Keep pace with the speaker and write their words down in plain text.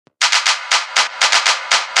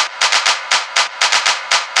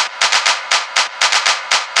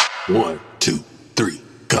One, two, three,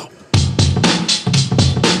 go.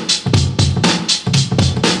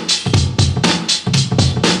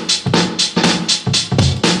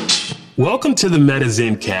 Welcome to the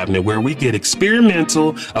MetaZen Cabinet, where we get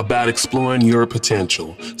experimental about exploring your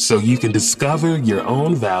potential so you can discover your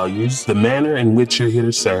own values, the manner in which you're here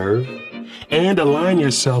to serve, and align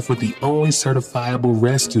yourself with the only certifiable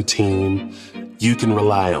rescue team you can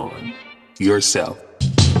rely on, yourself.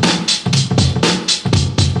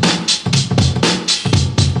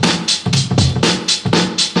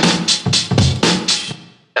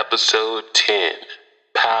 Episode 10,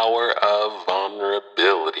 Power of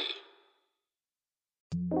Vulnerability.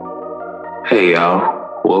 Hey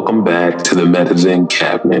y'all, welcome back to the MetaZen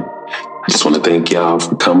Cabinet. I just want to thank y'all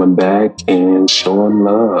for coming back and showing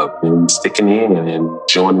love and sticking in and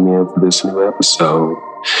joining in for this new episode.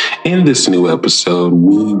 In this new episode,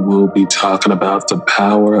 we will be talking about the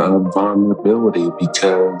power of vulnerability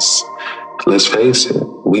because, let's face it,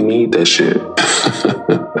 we need that shit.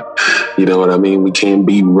 You know what I mean? We can't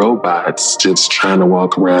be robots just trying to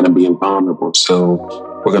walk around and being vulnerable.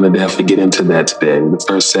 So we're going to definitely get into that today. In the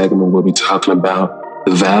first segment, we'll be talking about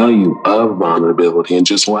the value of vulnerability and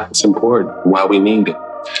just why it's important, why we need it.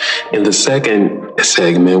 In the second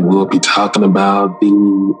segment, we'll be talking about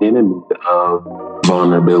the enemy of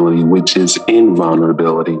vulnerability, which is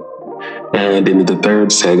invulnerability. And in the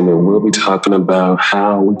third segment, we'll be talking about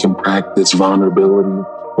how we can practice vulnerability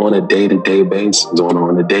on a day-to-day basis,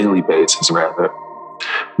 on a daily basis, rather.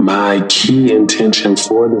 My key intention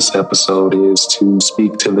for this episode is to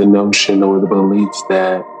speak to the notion or the belief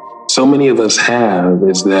that so many of us have,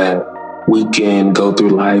 is that we can go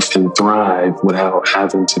through life and thrive without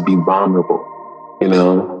having to be vulnerable. You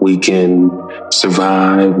know, we can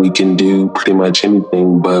survive, we can do pretty much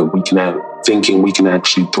anything, but we can thinking we can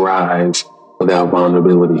actually thrive without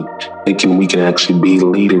vulnerability. Thinking we can actually be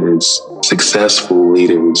leaders, successful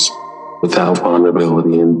leaders, without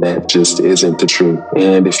vulnerability, and that just isn't the truth.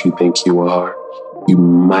 And if you think you are, you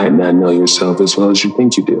might not know yourself as well as you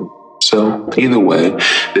think you do. So either way,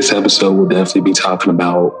 this episode will definitely be talking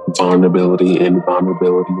about vulnerability and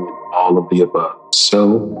all of the above.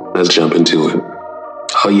 So let's jump into it.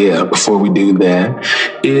 Oh yeah, before we do that,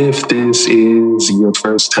 if this is your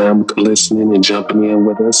first time listening and jumping in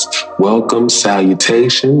with us, welcome,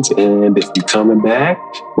 salutations, and if you're coming back,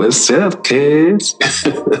 what's up, kids?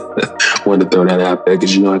 Wanted to throw that out there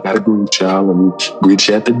because, you know, I got to greet y'all and greet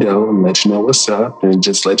you at the door and let you know what's up and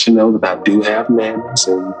just let you know that I do have manners.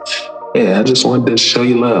 And yeah, I just wanted to show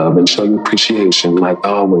you love and show you appreciation like I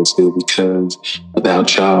always do, because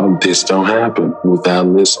without y'all, this don't happen. Without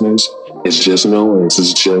listeners, it's just noise,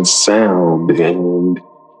 it's just sound, and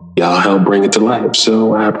y'all help bring it to life.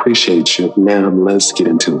 So I appreciate you. Now let's get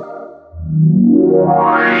into it.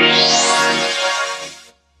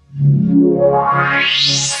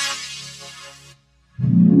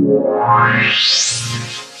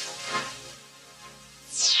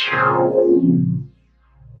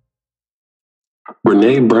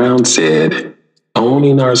 Brene Brown said,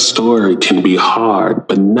 "Owning our story can be hard,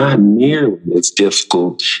 but not nearly as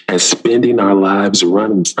difficult as spending our lives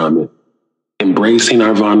running from it. Embracing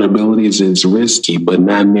our vulnerabilities is risky, but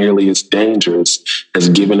not nearly as dangerous as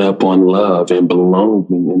giving up on love and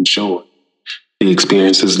belonging and joy, the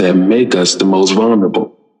experiences that make us the most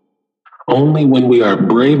vulnerable. Only when we are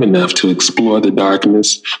brave enough to explore the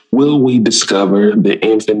darkness will we discover the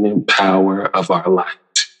infinite power of our light."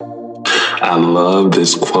 I love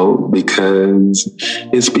this quote because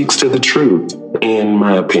it speaks to the truth, in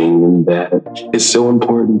my opinion, that it's so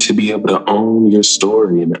important to be able to own your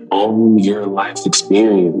story and own your life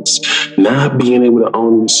experience. Not being able to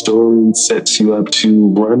own your story sets you up to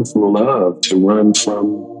run from love, to run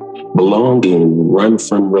from belonging, run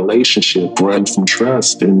from relationship, run from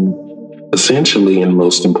trust, and essentially, and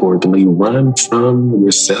most importantly, run from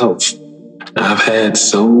yourself. I've had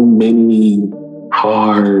so many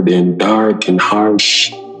hard and dark and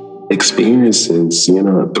harsh experiences, you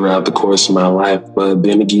know, throughout the course of my life. But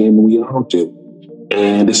then again, we all do.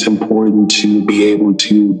 And it's important to be able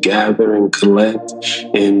to gather and collect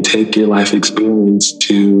and take your life experience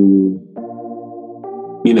to,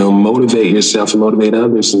 you know, motivate yourself and motivate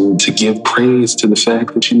others, and to give praise to the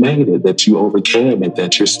fact that you made it, that you overcame it,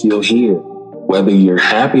 that you're still here. Whether you're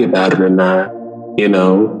happy about it or not, you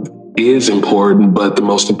know, is important, but the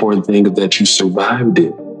most important thing is that you survived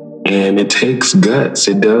it. And it takes guts.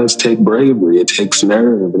 It does take bravery. It takes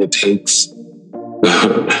nerve, and it takes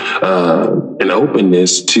an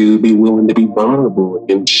openness to be willing to be vulnerable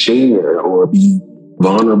and share, or be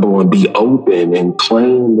vulnerable and be open and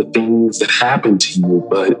claim the things that happened to you.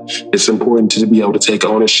 But it's important to be able to take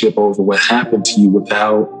ownership over what happened to you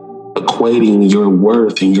without equating your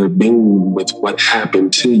worth and your being with what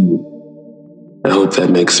happened to you. I hope that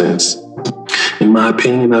makes sense. In my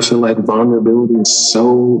opinion, I feel like vulnerability is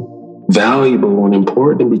so valuable and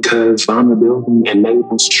important because vulnerability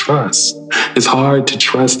enables trust. It's hard to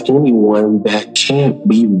trust anyone that can't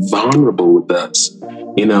be vulnerable with us.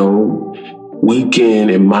 You know, we can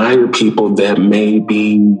admire people that may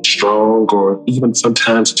be strong or even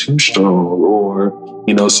sometimes too strong, or,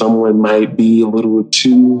 you know, someone might be a little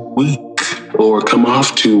too weak or come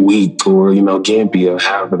off too weak or, you know, gimpy or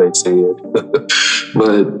however they say it.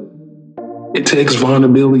 But it takes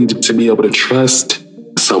vulnerability to be able to trust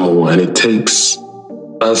someone. It takes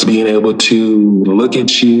us being able to look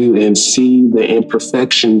at you and see the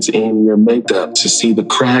imperfections in your makeup, to see the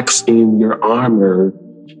cracks in your armor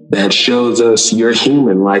that shows us you're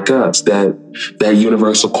human like us, that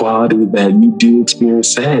universal quality that you do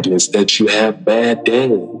experience sadness, that you have bad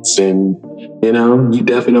days. And, you know, you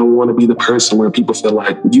definitely don't want to be the person where people feel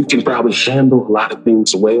like you can probably handle a lot of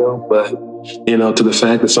things well, but, you know, to the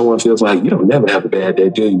fact that someone feels like you don't never have a bad day,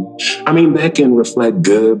 do you? I mean, that can reflect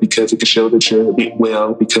good because it can show that you're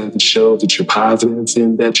well, because it shows that you're positive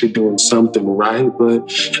and that you're doing something right. But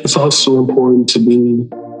it's also important to be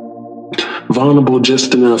vulnerable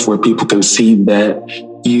just enough where people can see that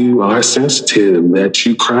you are sensitive, that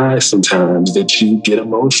you cry sometimes, that you get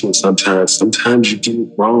emotional sometimes you get it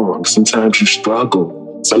wrong, sometimes you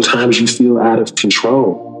struggle, sometimes you feel out of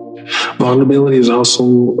control. Vulnerability is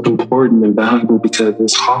also important and valuable because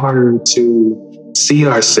it's harder to see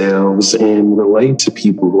ourselves and relate to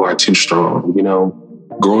people who are too strong. You know,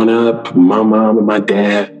 growing up, my mom and my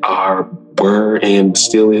dad were and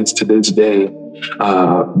still is to this day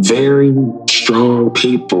very strong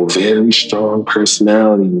people, very strong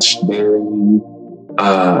personalities, depending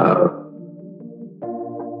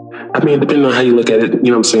on how you look at it, you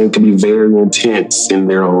know what I'm saying, can be very intense in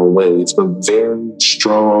their own ways, but very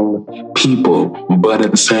strong people. But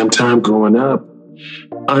at the same time, growing up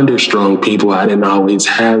under strong people, I didn't always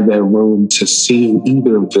have that room to see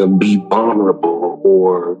either of them be vulnerable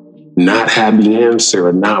or not have the answer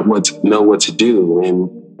or not know what to do. And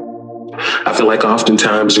I feel like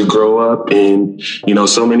oftentimes you grow up and, you know,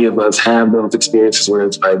 so many of us have those experiences where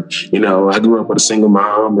it's like, you know, I grew up with a single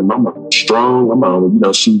mom and my mom was strong. My mom,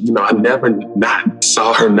 you know, I never not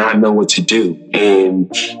saw her not know what to do.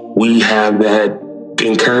 And we have that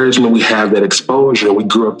encouragement, we have that exposure. We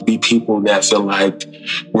grew up to be people that feel like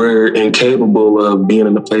we're incapable of being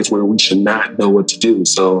in a place where we should not know what to do.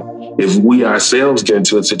 So if we ourselves get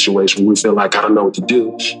into a situation where we feel like I don't know what to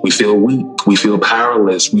do, we feel weak, we feel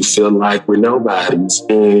powerless, we feel like we're nobodies.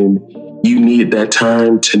 And you need that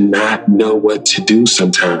time to not know what to do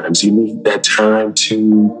sometimes. You need that time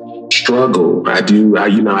to struggle. I get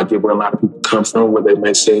where a lot of people come from, where they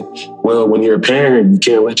may say, well, when you're a parent, you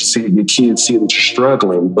can't let your kids see that you're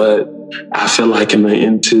struggling. But I feel like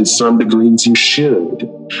to some degrees you should,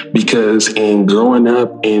 because in growing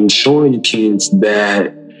up and showing your kids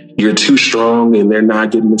that you're too strong and they're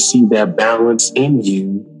not getting to see that balance in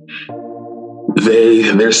you,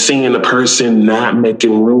 they're seeing a person not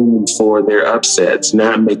making room for their upsets,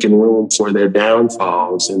 not making room for their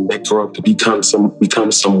downfalls, and they grow up to become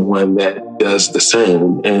someone that does the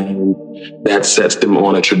same, and that sets them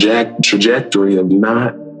on a trajectory of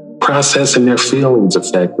not processing their feelings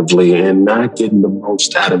effectively and not getting the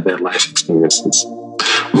most out of their life experiences.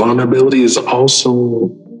 Vulnerability is also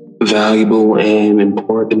valuable and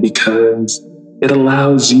important because it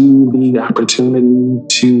allows you the opportunity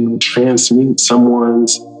to transmute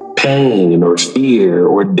someone's pain or fear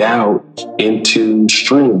or doubt into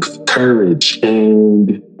strength, courage,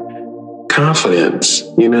 and confidence.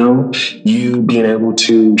 You know, you being able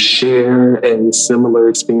to share a similar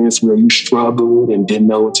experience where you struggled and didn't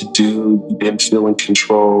know what to do, you didn't feel in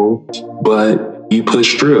control, but you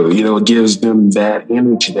pushed through. You know, it gives them that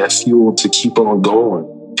energy, that fuel to keep on going.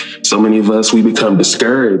 So many of us, we become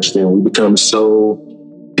discouraged and we become so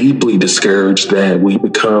deeply discouraged that we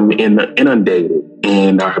become inundated,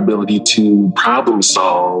 and our ability to problem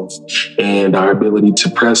solve and our ability to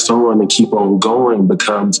press on and keep on going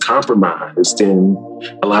becomes compromised. And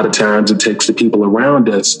a lot of times it takes the people around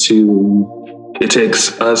us it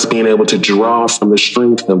takes us being able to draw from the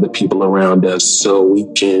strength of the people around us so we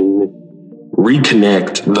can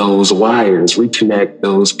reconnect those wires, reconnect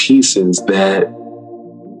those pieces that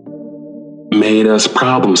made us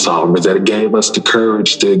problem solvers, that it gave us the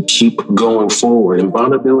courage to keep going forward. And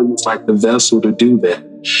vulnerability is like the vessel to do that.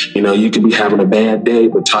 You know, you could be having a bad day,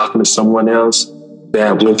 but talking to someone else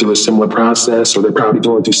that went through a similar process, or they're probably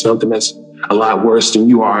going through something that's a lot worse than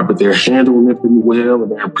you are, but they're handling it pretty well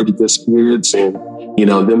and they're in pretty good spirits. And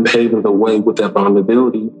them paving the way with that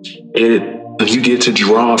vulnerability, you get to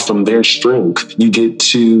draw from their strength. You get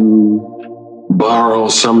to borrow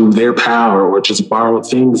some of their power or just borrow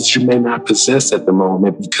things that you may not possess at the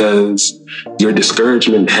moment because your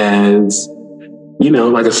discouragement has,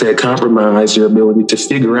 like I said, compromised your ability to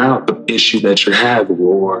figure out the issue that you're having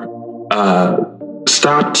or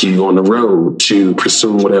stopped you on the road to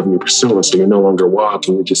pursue whatever you're pursuing. So you're no longer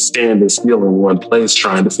walking, you're just standing still in one place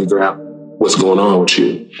trying to figure out what's going on with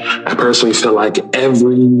you. I personally feel like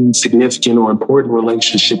every significant or important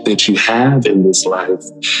relationship that you have in this life,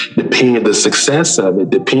 the success of it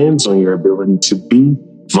depends on your ability to be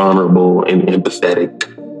vulnerable and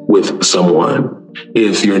empathetic with someone.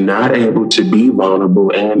 If you're not able to be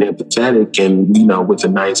vulnerable and empathetic and, with a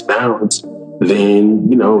nice balance, then,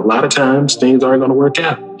 a lot of times things aren't going to work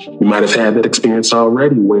out. You might have had that experience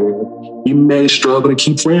already where you may struggle to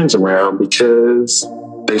keep friends around because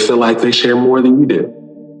they feel like they share more than you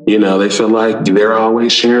do. They feel like they're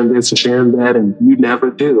always sharing this and sharing that and you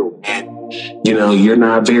never do. And, you're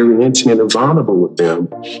not very intimate and vulnerable with them.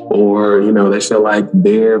 Or, they feel like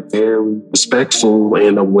they're very respectful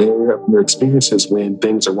and aware of your experiences when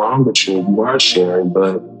things are wrong with you and you are sharing.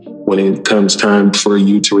 But when it comes time for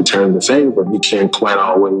you to return the favor, you can't quite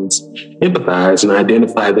always empathize and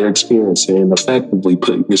identify their experience and effectively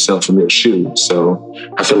put yourself in their shoes. So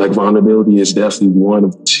I feel like vulnerability is definitely one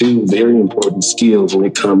of two very important skills when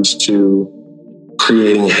it comes to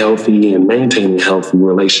creating healthy and maintaining healthy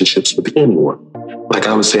relationships with anyone. Like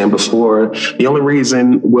I was saying before, the only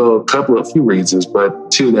reason, a few reasons,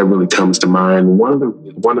 but two that really comes to mind. One of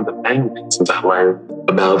the main reasons I learned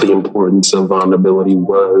about the importance of vulnerability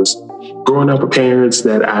was growing up with parents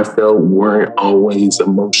that I felt weren't always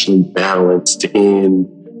emotionally balanced in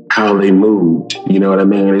how they moved. You know what I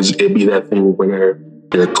mean? It'd be that thing where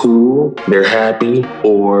they're cool, they're happy,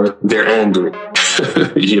 or they're angry.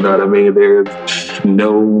 You know what I mean? There's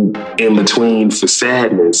no in between for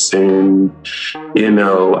sadness. And,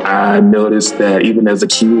 I noticed that even as a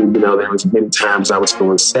kid, there was many times I was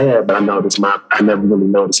feeling sad, but I never really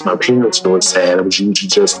noticed my parents feeling sad. It was usually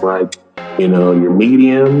just like, you're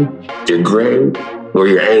medium, you're gray, or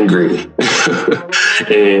you're angry.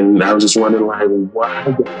 And I was just wondering, like,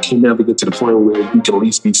 why can you never get to the point where you can at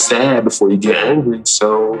least be sad before you get angry?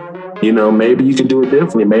 So, maybe you can do it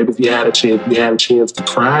differently. Maybe if you had a chance to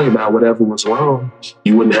cry about whatever was wrong,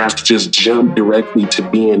 you wouldn't have to just jump directly to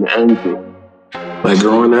being angry. Like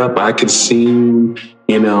growing up, I could see them,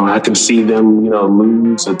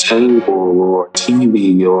 lose a table or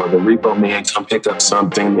TV or the repo man come pick up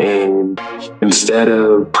something. And instead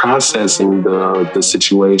of processing the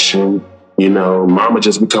situation, mama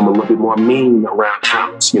just become a little bit more mean around the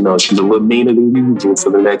house. She's a little meaner than usual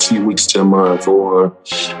for the next few weeks to a month. Or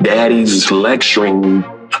daddy's lecturing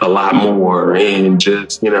a lot more and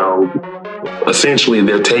just, essentially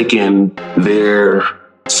they're taking their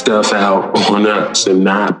stuff out on us and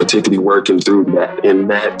not particularly working through that. And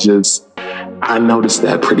that just, I noticed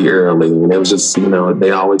that pretty early. And it was just,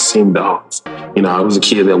 they always seemed off. I was a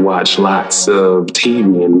kid that watched lots of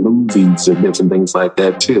TV and movies and different things like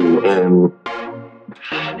that too. And,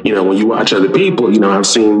 when you watch other people, I've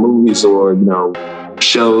seen movies or,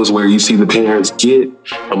 shows where you see the parents get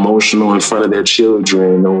emotional in front of their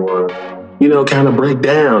children or, kind of break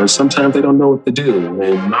down. And sometimes they don't know what to do.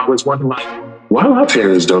 And I always wonder, like, why my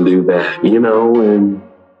parents don't do that, and,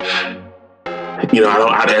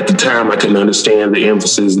 at the time I couldn't understand the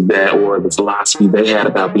emphasis of that or the philosophy they had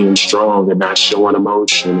about being strong and not showing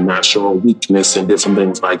emotion and not showing weakness and different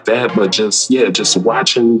things like that. But just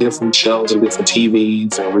watching different shows and different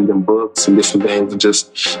TVs and reading books and different things and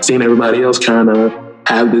just seeing everybody else kind of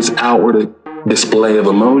have this outward display of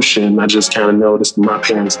emotion, I just kind of noticed my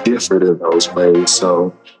parents differed in those ways.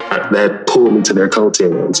 So that pulled me to their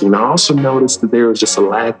coattails. I also noticed that there was just a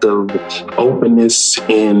lack of openness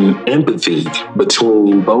and empathy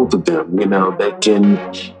between both of them. They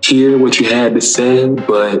can hear what you had to say,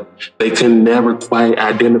 but they can never quite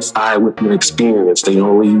identify with your experience. They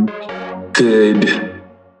only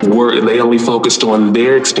focused on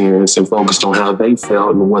their experience and focused on how they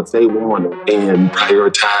felt and what they wanted and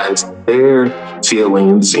prioritized their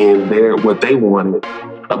feelings and what they wanted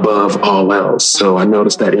above all else. So I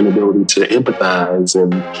noticed that inability to empathize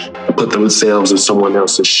and put themselves in someone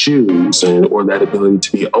else's shoes or that ability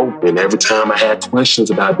to be open. Every time I had questions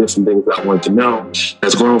about different things that I wanted to know,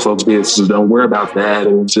 as grown folks businesses don't worry about that.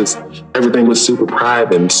 And just everything was super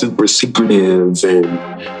private and super secretive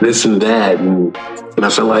and this and that. And I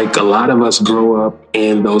feel like a lot of us grow up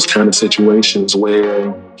in those kind of situations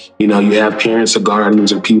where You have parents or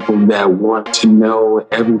guardians or people that want to know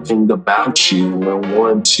everything about you and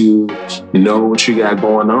want to know what you got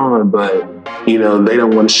going on, but, they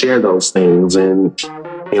don't want to share those things. And,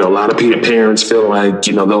 a lot of parents feel like,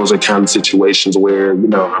 those are kind of situations where,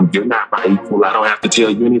 you're not my equal. I don't have to tell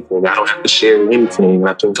you anything. I don't have to share anything. And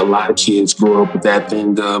I think a lot of kids grow up with that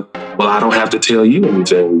thing of, well, I don't have to tell you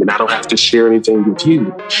anything and I don't have to share anything with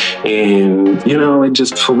you. And, it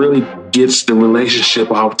just really gets the relationship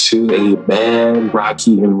off to a bad,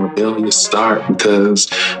 rocky, and rebellious start because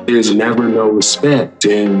there's never no respect.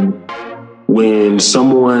 And when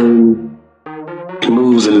someone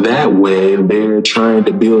moves in that way, they're trying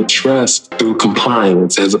to build trust through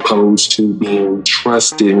compliance as opposed to being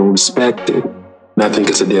trusted and respected. And I think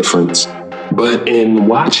it's a difference. But in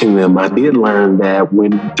watching them, I did learn that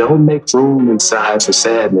when you don't make room inside for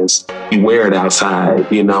sadness, you wear it outside.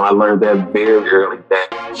 I learned that very early,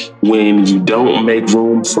 that when you don't make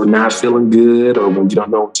room for not feeling good or when you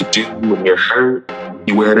don't know what to do when you're hurt,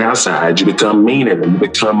 you wear it outside. You become meaner. You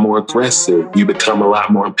become more aggressive. You become a lot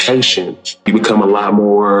more impatient. You become a lot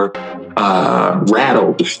more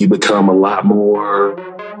rattled. You become a lot more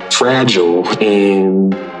fragile,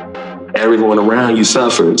 and everyone around you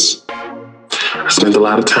suffers. I spent a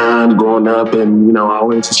lot of time growing up and,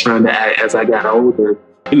 always just trying to act as I got older,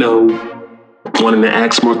 wanting to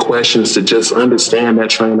ask more questions to just understand that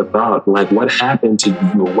train of thought. Like, what happened to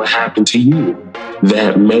you? Or what happened to you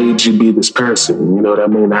that made you be this person? You know what I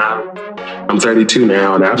mean? I'm 32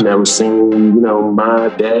 now, and I've never seen, my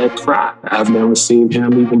dad cry. I've never seen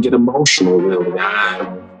him even get emotional, really. I've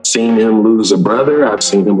seen him lose a brother. I've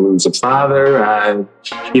seen him lose a father. I've,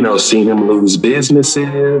 seen him lose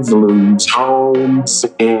businesses, lose homes,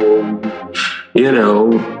 and,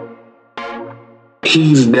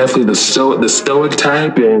 he's definitely the stoic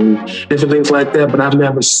type and different things like that, but I've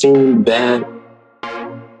never seen that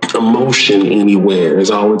emotion anywhere. It's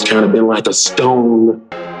always kind of been like a stone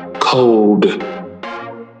cold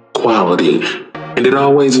quality. And it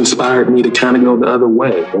always inspired me to kind of go the other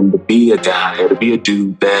way and to be a guy or to be a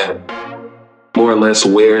dude that more or less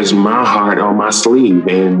wears my heart on my sleeve.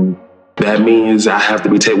 And that means I have to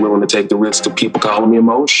be willing to take the risk of people calling me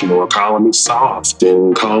emotional or calling me soft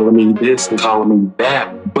and calling me this and calling me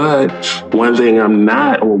that. But one thing I'm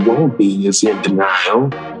not or won't be is in denial.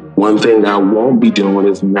 One thing I won't be doing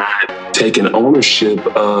is not taking ownership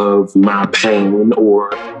of my pain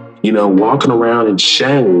or, walking around in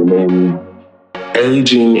shame and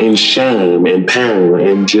aging in shame and pain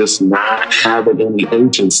and just not having any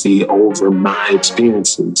agency over my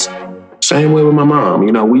experiences. Same way with my mom.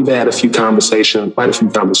 We've had quite a few conversations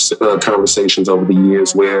over the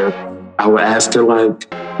years where I would ask her,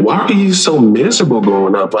 like, why are you so miserable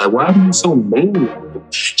growing up? Like, why are you so mean?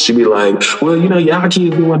 She'd be like, well, y'all kids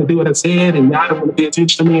didn't want to do what I said and y'all didn't want to pay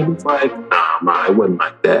attention to me. And it's like, nah, it wasn't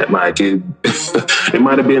like that. Like, it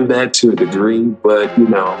might have been that to a degree, but,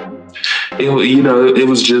 it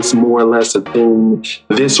was just more or less a thing.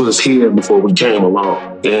 This was here before we came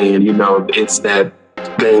along. And, it's that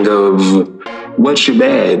thing of, what's your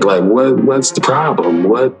bag? Like, what's the problem?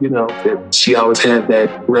 She always had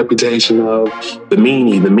that reputation of the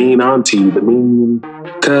meanie, the mean auntie, the mean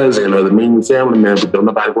cousin, or the mean family member. Don't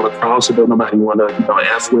nobody want to cross her. Don't nobody want to,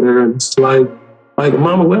 F with her. And it's like,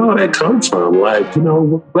 mama, where all that come from? Like,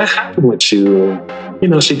 what happened with you?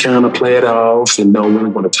 And, she kind of play it off and don't really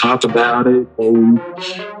want to talk about it. And,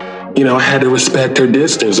 I had to respect her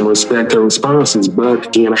distance and respect her responses. But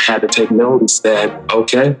again, I had to take notice that,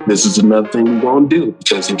 okay, this is another thing you won't do.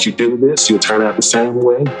 Because if you do this, you'll turn out the same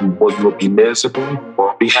way. You'll be miserable, you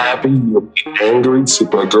won't be happy, you'll be angry,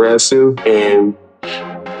 super aggressive. And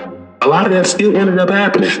a lot of that still ended up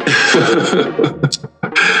happening.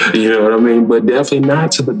 You know what I mean? But definitely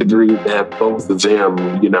not to the degree that both of them,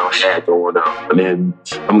 had going on. And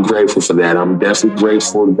I'm grateful for that. I'm definitely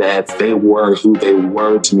grateful that they were who they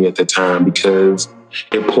were to me at the time, because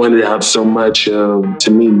it pointed out so much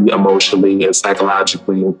to me emotionally and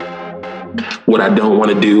psychologically what I don't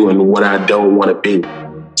want to do and what I don't want to be.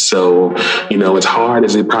 So, as hard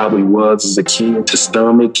as it probably was as a kid to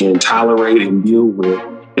stomach and tolerate and deal with,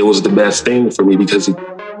 it was the best thing for me because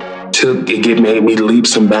it made me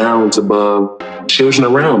leaps and bounds above children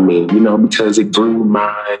around me, because it grew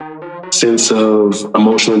my sense of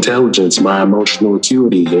emotional intelligence, my emotional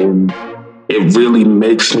acuity. And it really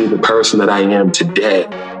makes me the person that I am today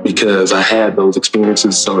because I had those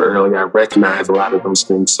experiences so early. I recognize a lot of those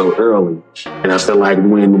things so early. And I feel like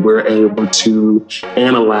when we're able to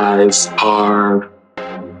analyze our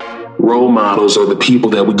role models or the people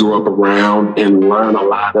that we grew up around and learn a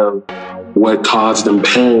lot of what caused them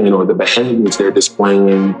pain or the behaviors they're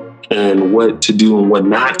displaying and what to do and what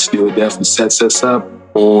not to do, it definitely sets us up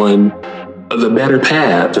on the better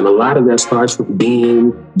path. And a lot of that starts with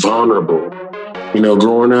being vulnerable.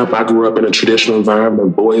 Growing up, I grew up in a traditional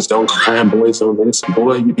environment. Boys don't cry, and boys don't this. And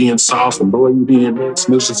boy, you being soft, and boy, you being this.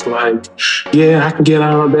 And it's just like, yeah, I can get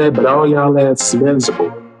out of that, but all y'all ass is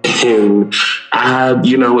miserable. And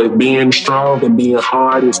it being strong and being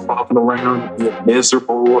hard is walking around and being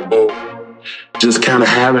miserable and just kind of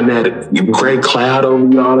having that gray cloud over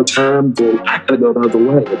you all the time, then I gotta go the other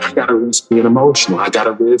way. I gotta risk being emotional. I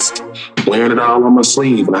gotta risk wearing it all on my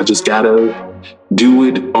sleeve. And I just gotta do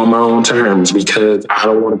it on my own terms, because I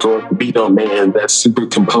don't want to go and be no man that's super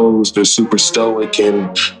composed or super stoic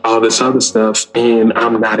and all this other stuff, and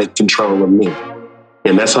I'm not in control of me.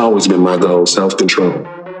 And that's always been my goal, self-control.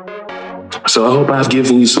 So I hope I've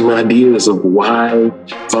given you some ideas of why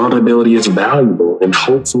vulnerability is valuable. And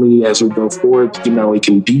hopefully as we go forward, it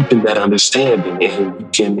can deepen that understanding and you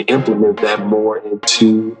can implement that more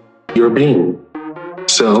into your being.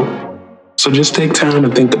 So just take time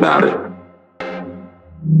and think about it.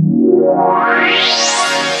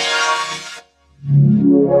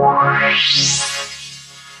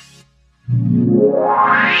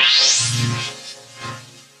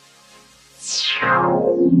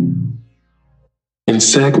 In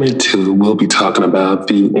segment 2, we'll be talking about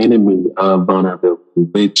the enemy of vulnerability,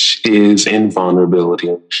 which is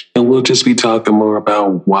invulnerability. And we'll just be talking more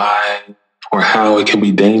about why or how it can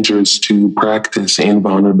be dangerous to practice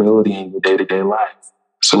invulnerability in your day-to-day life.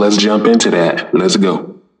 So let's jump into that. Let's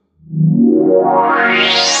go.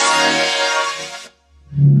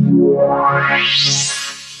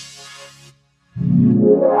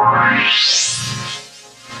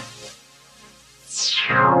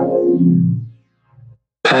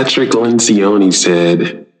 Patrick Lencioni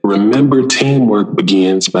said, "Remember, teamwork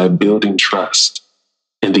begins by building trust.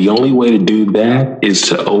 And the only way to do that is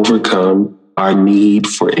to overcome our need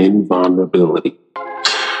for invulnerability."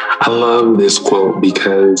 I love this quote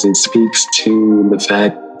because it speaks to the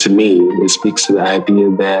fact, to me, it speaks to the idea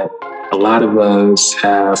that a lot of us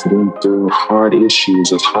have been through hard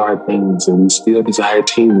issues of hard things, and we still desire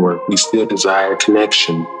teamwork. We still desire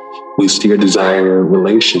connection. We still desire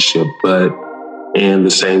relationship, but in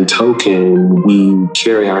the same token, we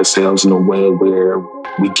carry ourselves in a way where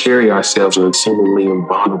we carry ourselves in a seemingly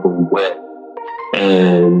invulnerable way.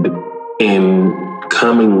 And in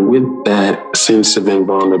coming with that sense of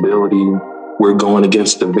invulnerability, we're going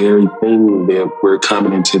against the very thing that we're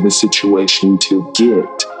coming into the situation to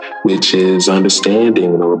get, which is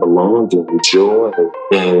understanding or belonging, joy,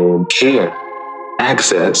 and care,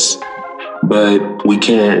 access. But we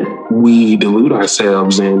delude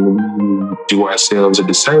ourselves and we do ourselves a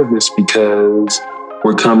disservice because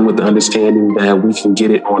we're coming with the understanding that we can get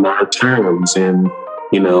it on our terms, and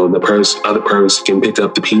the other person can pick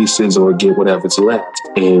up the pieces or get whatever's left.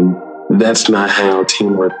 And that's not how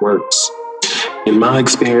teamwork works. In my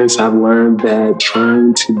experience, I've learned that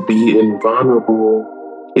trying to be invulnerable,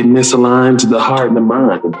 it misaligns the heart and the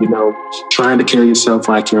mind. Trying to carry yourself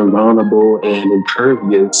like you're invulnerable and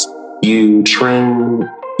impervious, you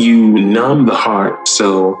numb the heart.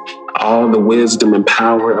 So all the wisdom and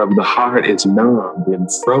power of the heart is numbed and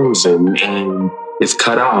frozen, and it's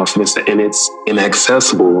cut off, and it's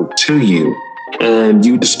inaccessible to you, and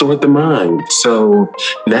you distort the mind. So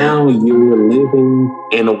now you're living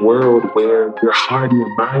in a world where your heart and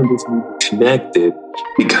your mind isn't connected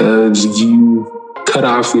because you've cut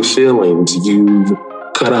off your feelings. You've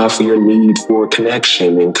cut off your need for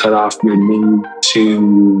connection and cut off your need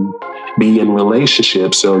to be in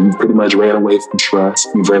relationships. So you've pretty much ran away from trust.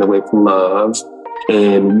 You've ran away from love,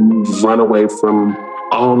 and you've run away from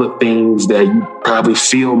all the things that you probably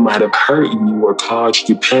feel might have hurt you or caused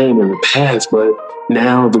you pain in the past. But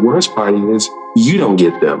now the worst part is you don't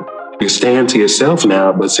get them. You're staying to yourself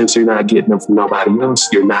now, but since you're not getting them from nobody else,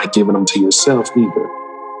 you're not giving them to yourself either.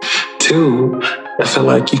 2, I feel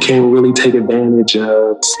like you can't really take advantage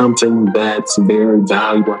of something that's very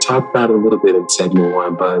valuable. I talked about it a little bit in segment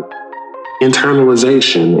 1, but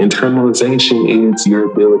internalization. Internalization is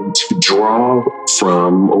your ability to draw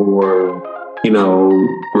from or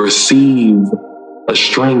receive a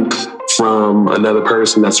strength from another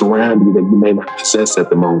person that's around you that you may not possess at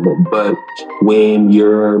the moment. But when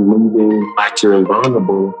you're moving like you're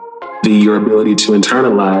invulnerable, your ability to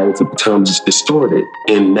internalize, it becomes distorted.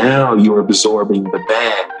 And now you're absorbing the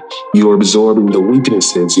bad, you're absorbing the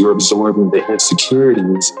weaknesses, you're absorbing the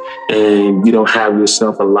insecurities, and you don't have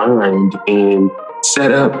yourself aligned and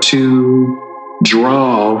set up to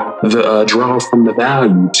draw from the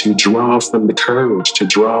value, to draw from the courage, to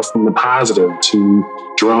draw from the positive, to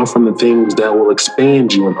draw from the things that will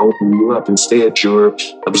expand you and open you up. Instead, you're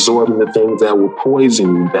absorbing the things that will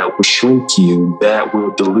poison you, that will shrink you, that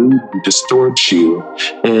will dilute you, distort you,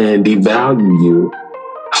 and devalue you.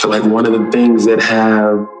 I feel like one of the things that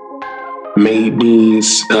has made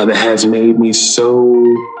me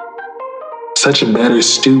such a better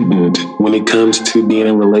student when it comes to being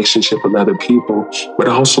in relationship with other people, but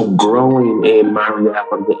also growing in my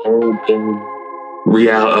reality and in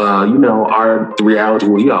the reality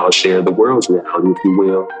we all share, the world's reality, if you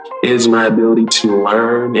will, is my ability to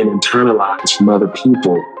learn and internalize from other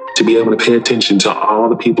people, to be able to pay attention to all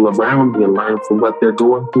the people around me and learn from what they're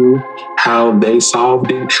going through, how they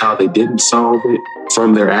solved it, how they didn't solve it,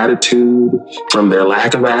 from their attitude, from their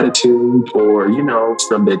lack of attitude, or,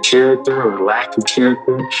 from their character or lack of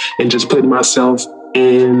character, and just putting myself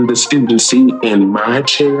in the student seat in my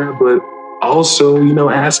chair, but also,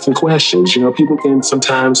 asking questions. People can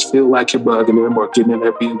sometimes feel like you're bugging them or getting in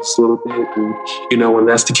their business a little bit. And, when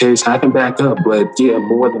that's the case, I can back up. But yeah,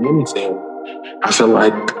 more than anything, I feel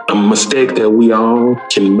like a mistake that we all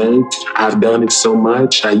can make. I've done it so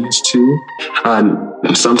much. I used to.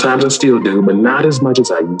 And sometimes I still do, but not as much as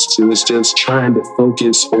I used to. It's just trying to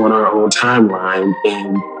focus on our own timeline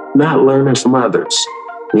and not learning from others.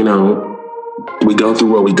 We go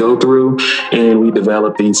through what we go through, and we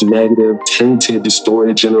develop these negative, tainted,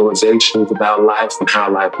 distorted generalizations about life and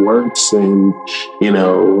how life works. And,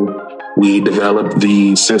 we develop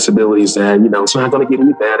the sensibilities that, it's not going to get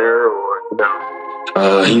any better,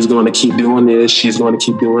 or, he's going to keep doing this, she's going to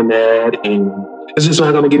keep doing that, and it's just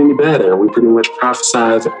not going to get any better. We pretty much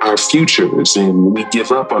prophesize our futures, and we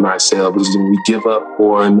give up on ourselves, and we give up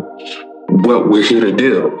on what we're here to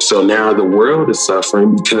do. So now the world is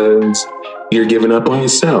suffering because you're giving up on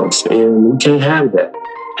yourself, and we can't have that.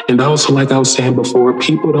 And also, like I was saying before,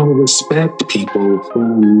 people don't respect people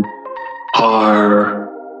who are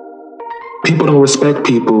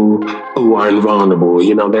invulnerable.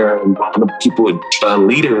 There are invulnerable people,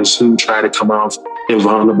 leaders who try to come off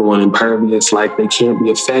invulnerable and impervious, like they can't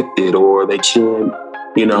be affected, or they can't,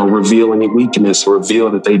 reveal any weakness, or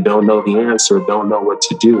reveal that they don't know the answer, don't know what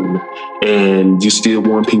to do. And you still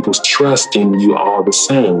want people's trust in you all the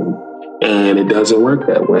same. And it doesn't work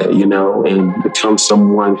that way, and you become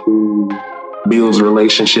someone who builds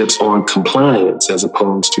relationships on compliance as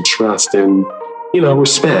opposed to trust and,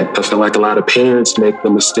 respect. I feel like a lot of parents make the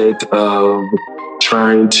mistake of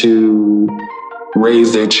trying to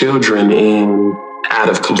raise their children out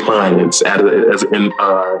of compliance,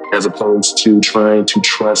 as opposed to trying to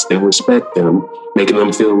trust and respect them, making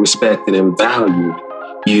them feel respected and valued.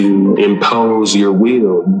 You impose your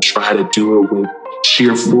will. You try to do it with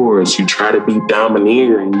sheer force. You try to be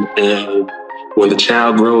domineering. And when the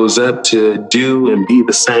child grows up to do and be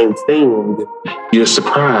the same thing, you're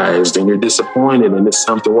surprised and you're disappointed, and there's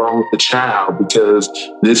something wrong with the child, because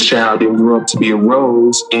this child didn't grow up to be a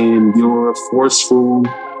rose in your forceful,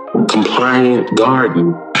 compliant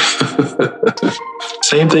garden.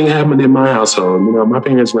 Same thing happened in my household. My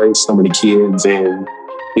parents raised so many kids, and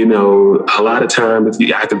a lot of times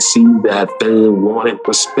I could see that they wanted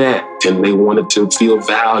respect, and they wanted to feel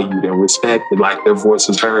valued and respected, like their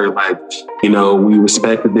voices heard, like, we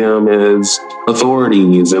respected them as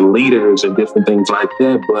authorities and leaders and different things like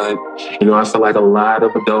that. But, I feel like a lot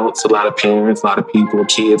of adults, a lot of parents, a lot of people,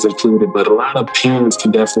 kids included, but a lot of parents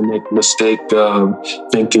can definitely make the mistake of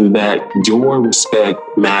thinking that your respect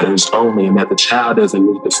matters only, and that the child doesn't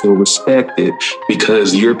need to feel respected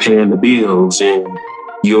because you're paying the bills and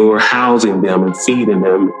you're housing them and feeding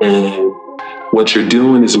them. And what you're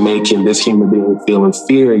doing is making this human being feel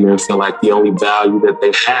inferior and feel like the only value that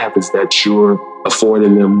they have is that you're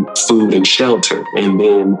affording them food and shelter. And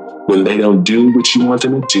then when they don't do what you want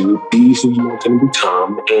them to do, be who you want them to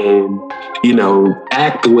become, and,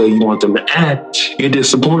 act the way you want them to act, you're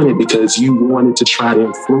disappointed because you wanted to try to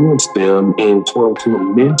influence them and quote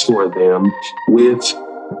unquote mentor them with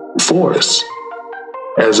force,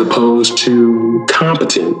 as opposed to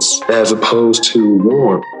competence, as opposed to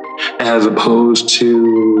warmth, as opposed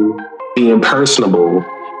to being personable,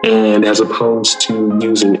 and as opposed to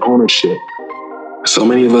using ownership. So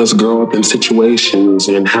many of us grow up in situations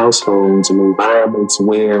and households and environments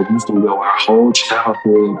where we can go our whole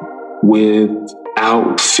childhood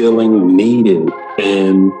without feeling needed.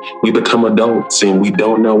 And we become adults and we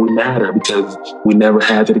don't know we matter because we never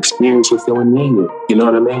had that experience with feeling needed. You know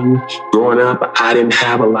what I mean? Growing up, I didn't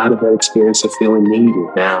have a lot of that experience of feeling needed.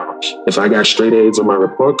 Now, if I got straight A's on my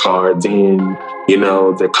report card, then,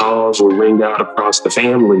 the calls will ring out across the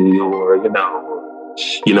family, or,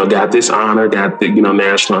 got this honor, got the,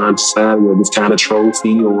 National Honor Society or this kind of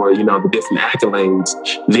trophy or, the different accolades,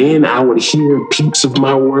 then I would hear peeps of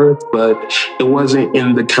my worth, but it wasn't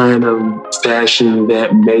in the kind of fashion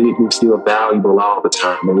that made me feel valuable all the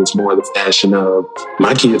time. It was more the fashion of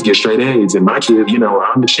my kids get straight A's and my kids,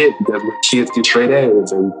 I'm the shit because my kids get straight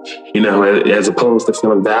A's. And, as opposed to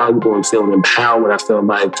feeling valuable and feeling empowered, I felt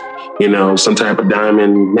like, some type of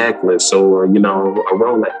diamond necklace or, a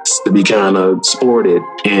Rolex to be kind of sported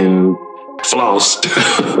and flossed,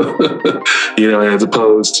 as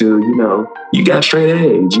opposed to, you got straight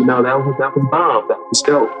A's, that was bomb, that was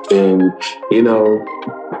dope. And,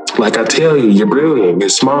 like I tell you, you're brilliant, you're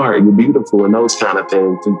smart, you're beautiful, and those kind of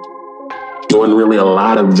things. And doing really a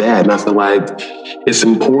lot of that. And I feel like it's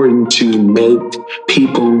important to make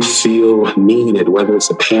people feel needed, whether it's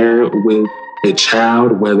a parent with a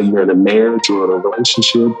child, whether you're in a marriage or in a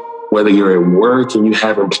relationship, whether you're at work and you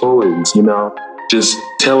have employees, just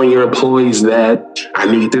telling your employees that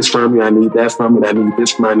I need this from you, I need that from you, I need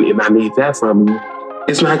this from you, and I need that from you.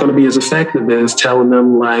 It's not going to be as effective as telling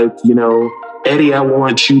them like, Eddie, I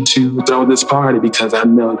want you to throw this party because I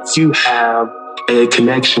know you have a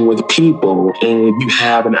connection with people and you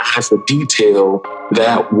have an eye for detail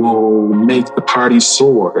that will make the party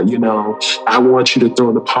soar. I want you to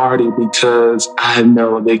throw the party because I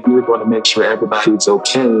know that you're going to make sure everybody's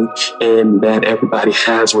okay and that everybody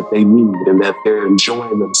has what they need and that they're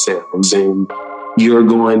enjoying themselves and you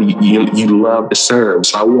love to serve.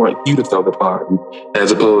 So I want you to throw the party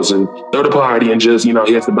as opposed to throw the party and just,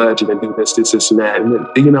 here's the budget and do this, and that. And,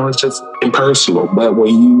 it's just impersonal. But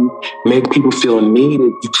when you make people feel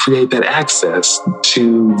needed, you create that access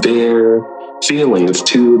to their feelings,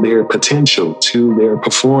 to their potential, to their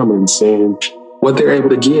performance and what they're able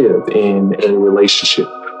to give in a relationship.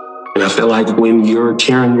 And I feel like when you're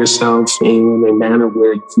carrying yourself in a manner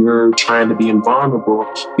where you're trying to be invulnerable,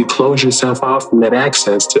 you close yourself off from that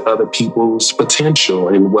access to other people's potential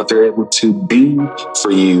and what they're able to be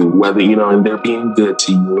for you, whether, and they're being good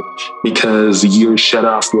to you because you're shut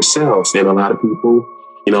off yourself. And a lot of people,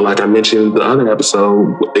 like I mentioned in the other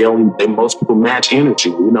episode, most people match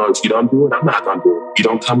energy. If you don't do it, I'm not going to do it. If you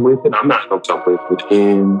don't come with it, I'm not going to come with it.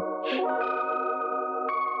 And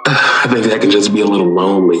I think that can just be a little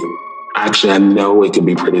lonely. Actually, I know it can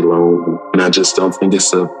be pretty lonely, and I just don't think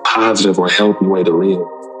it's a positive or healthy way to live.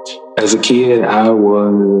 As a kid, I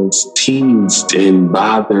was teased and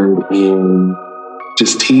bothered and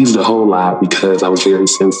just teased a whole lot because I was very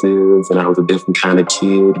sensitive and I was a different kind of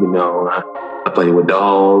kid. I played with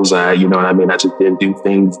dolls. I just didn't do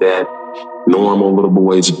things that normal little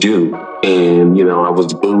boys do. And, I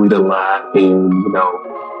was bullied a lot. And,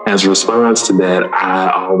 as a response to that,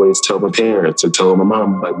 I always told my parents or told my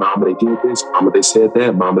mom, like, Mama, they did this. Mama, they said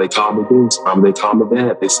that. Mama, they called me this. Mama, they called me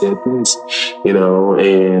that. They said this,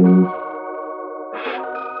 and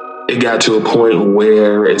it got to a point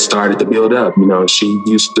where it started to build up. She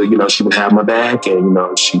used to, she would have my back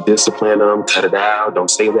and, she disciplined them, cut it out. Don't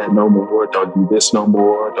say that no more. Don't do this no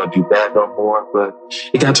more. Don't do that no more. But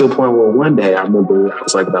it got to a point where one day I remember I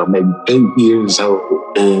was like about maybe 8 years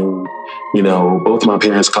old and, both of my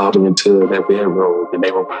parents called me into their bedroom and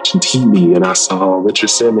they were watching TV and I saw Richard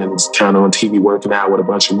Simmons kind of on TV working out with a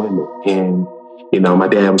bunch of women. And, my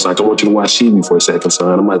dad was like, I want you to watch TV for a second,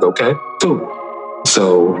 son. I'm like, okay, cool.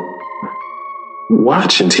 So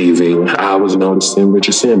watching TV, I was noticing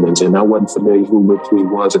Richard Simmons and I wasn't familiar who he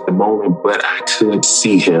was at the moment, but I could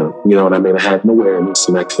see him. You know what I mean? I had an awareness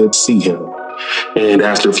and I could see him. And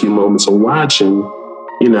after a few moments of watching,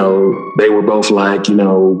 they were both like,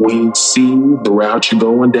 we see the route you're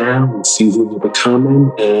going down, we see who you're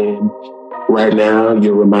becoming. And right now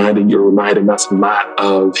you're reminding us a lot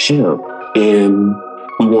of him. And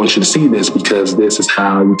we want you to see this because this is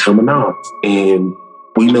how you're coming off. And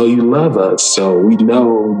we know you love us. So we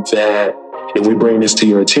know that if we bring this to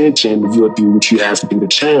your attention, you'll do what you have to do to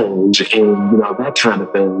change and, that kind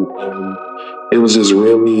of thing. And it was just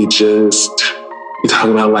really you're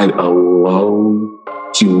talking about like a low,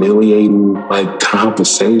 humiliating like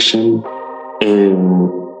conversation.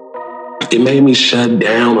 And it made me shut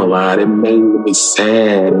down a lot. It made me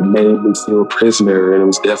sad. It made me feel a prisoner. And it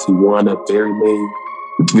was definitely one of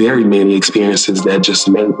very many experiences that just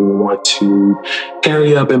made me want to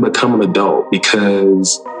hurry up and become an adult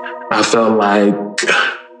because I felt like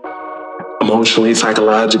emotionally,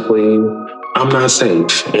 psychologically, I'm not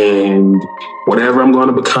safe. And whatever I'm going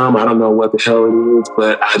to become, I don't know what the hell it is,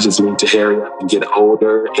 but I just need to hurry up and get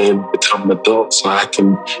older and become an adult so I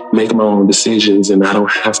can make my own decisions and I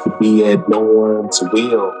don't have to be at no one's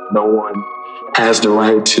will. No one has the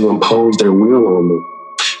right to impose their will on me.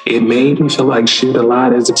 it made me feel like shit a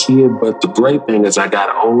lot as a kid. But the great thing as I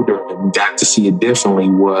got older and got to see it differently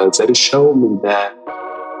was that it showed me that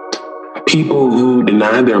people who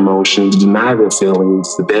deny their emotions, deny their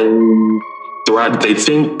feelings, they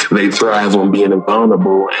think they thrive on being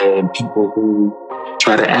invulnerable, and people who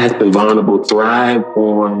try to act invulnerable thrive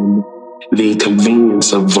on the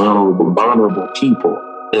convenience of vulnerable people.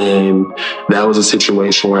 And that was a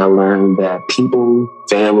situation where I learned that people,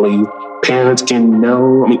 family, parents can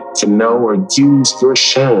know or use your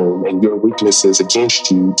shame and your weaknesses against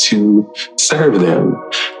you to serve them.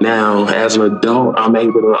 Now, as an adult, I'm a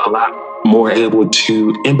lot more able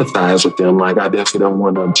to empathize with them. Like, I definitely don't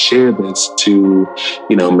want to share this to,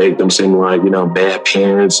 make them seem like, bad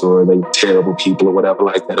parents or they terrible people or whatever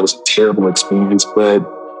like that. It was a terrible experience. But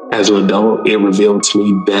as an adult, it revealed to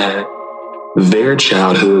me that their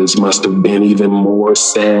childhoods must have been even more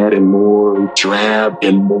sad and more drab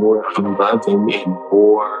and more unloving and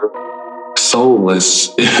more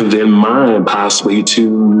soulless than mine, possibly,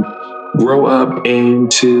 to grow up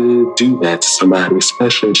and to do that to somebody,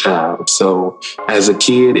 especially a child. So as a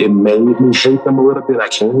kid, it made me hate them a little bit. I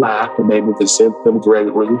can't lie. It made me resent them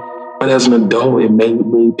greatly. But as an adult, it made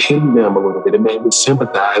me pity them a little bit. It made me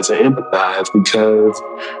sympathize and empathize, because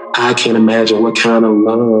I can't imagine what kind of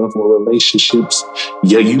love or relationships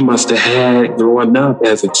you must have had growing up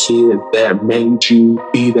as a kid that made you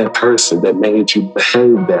be that person, that made you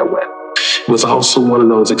behave that way. It was also one of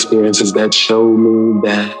those experiences that showed me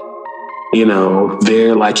that,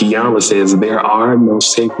 like Iyanla says, there are no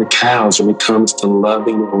sacred cows when it comes to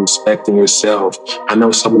loving and respecting yourself. I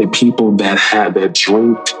know so many people that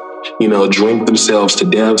drink themselves to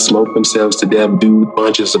death, smoke themselves to death, do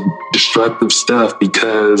bunches of destructive stuff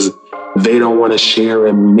because they don't want to share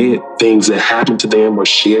and admit things that happened to them, or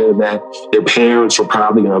share that their parents were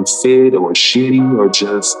probably unfit or shitty or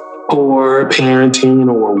just poor parenting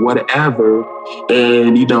or whatever.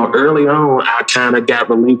 And, early on, I kind of got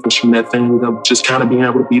relinquished from that thing of just kind of being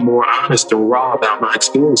able to be more honest and raw about my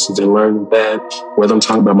experiences, and learning that whether I'm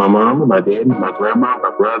talking about my mom or my dad, my grandma,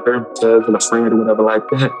 my brother, cousin, a friend, or whatever like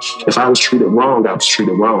that, if I was treated wrong, I was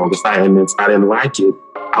treated wrong. If I didn't like it,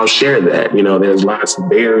 I'll share that. There's lots of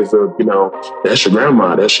barriers of, that's your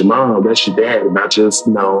grandma, that's your mom, that's your dad. And I just,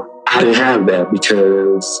 I didn't have that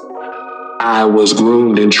because I was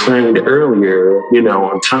groomed and trained earlier,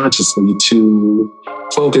 unconsciously, to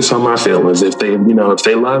focus on my feelings. If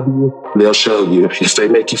they love you, they'll show you. If they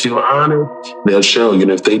make you feel honored, they'll show you.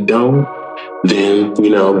 And if they don't, then,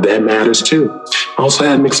 that matters too. I also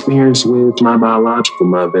had an experience with my biological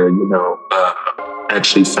mother.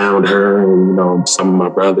 Actually found her and, some of my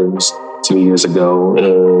brothers 2 years ago.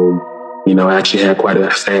 And, I actually had quite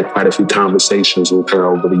a few conversations with her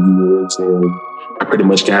over the years. And I pretty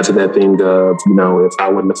much got to that thing of, if I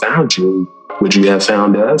wouldn't have found you, would you have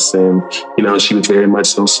found us? And, she was very much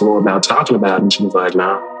so slow about talking about it. And she was like,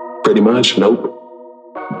 nah, pretty much, nope.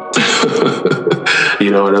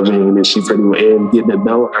 You know what I mean? And getting to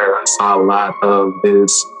know her, I saw a lot of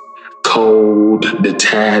this cold,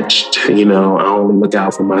 detached, I only look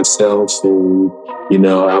out for myself. And,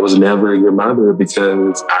 I was never your mother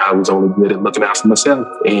because I was only good at looking out for myself.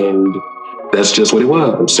 And that's just what it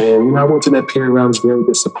was. And, I went to that period where I was very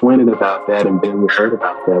disappointed about that and very hurt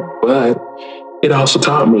about that. But it also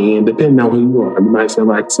taught me, and depending on who you are, you might feel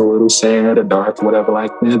like it's a little sad or dark or whatever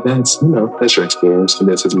like that. That's, that's your experience and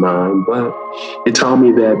this is mine. But it taught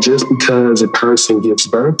me that just because a person gives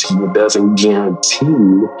birth to you doesn't guarantee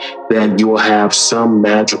that you will have some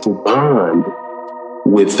magical bond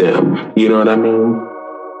with them. You know what I mean?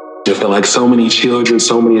 I feel like so many children,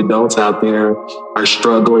 so many adults out there are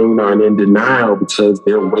struggling or in denial because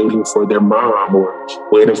they're waiting for their mom or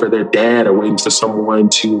waiting for their dad or waiting for someone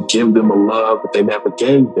to give them a love that they never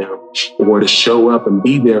gave them, or to show up and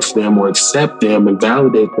be there for them or accept them and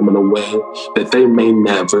validate them in a way that they may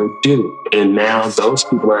never do. And now those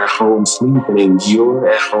people are at home sleeping and you're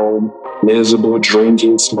at home miserable,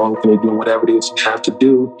 drinking, smoking, and doing whatever it is you have to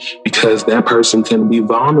do because that person can be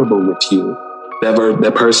vulnerable with you.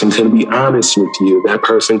 That person couldn't be honest with you. That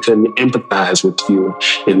person couldn't empathize with you.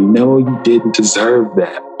 And no, you didn't deserve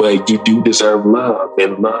that, but you do deserve love,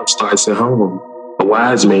 and love starts at home. A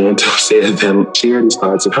wise man said that charity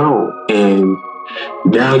starts at home. And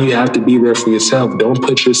now you have to be there for yourself. Don't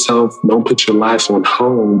put your life on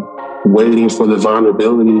hold waiting for the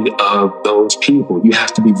vulnerability of those people. You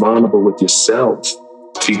have to be vulnerable with yourself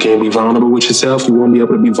If you can't be vulnerable with yourself, you won't be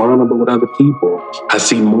able to be vulnerable with other people. I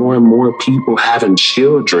see more and more people having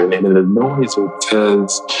children, and it annoys me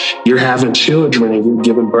because you're having children and you're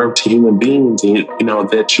giving birth to human beings, and,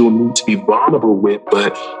 that you'll need to be vulnerable with,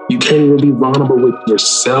 but you can't even be vulnerable with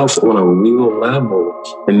yourself on a real level.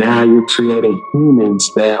 And now you're creating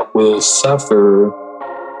humans that will suffer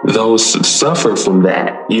from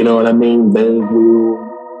that. You know what I mean? They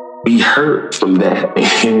will be hurt from that.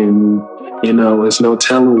 And there's no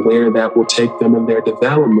telling where that will take them in their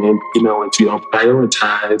development, if you don't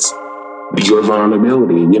prioritize your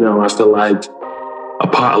vulnerability. I feel like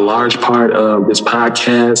a large part of this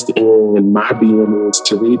podcast and my being is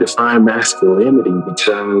to redefine masculinity,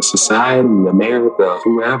 because society, America,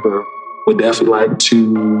 whoever, would definitely like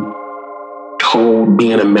to hold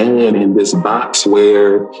being a man in this box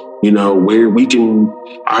where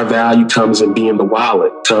our value comes in being the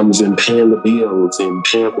wallet, comes in paying the bills and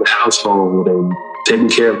paying for the household and taking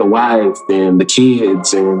care of the wife and the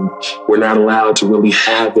kids. And we're not allowed to really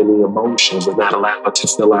have any emotions. We're not allowed to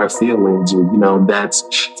feel our feelings. That's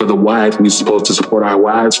for the wife. We're supposed to support our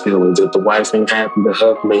wives' feelings. If the wife ain't happy, the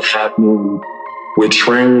husband ain't happy. We're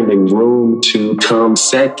trained and groomed to come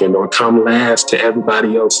second or come last to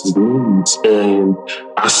everybody else's needs. And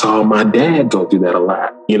I saw my dad go through that a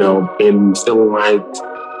lot, and feeling like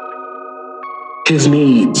his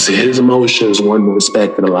needs, his emotions weren't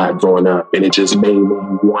respected a lot growing up. And it just made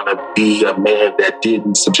me want to be a man that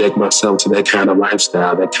didn't subject myself to that kind of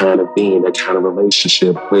lifestyle, that kind of being, that kind of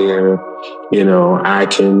relationship where, I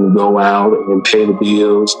can go out and pay the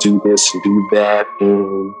bills, do this and do that.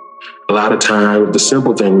 And a lot of times, the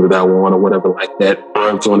simple things that I want or whatever like that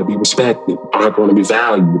aren't going to be respected, aren't going to be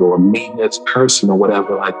valued, or me as a person or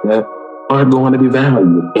whatever like that aren't going to be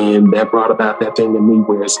valued. And that brought about that thing in me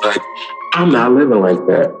where it's like, I'm not living like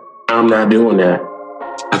that. I'm not doing that.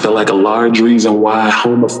 I feel like a large reason why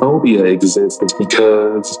homophobia exists is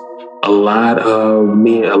because a lot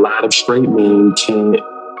of straight men can't,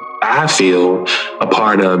 I feel, a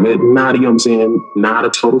part of it, not, not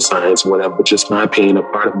a total science or whatever, but just my opinion, a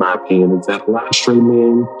part of my opinion is that a lot of straight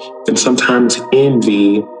men can sometimes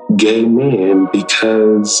envy gay men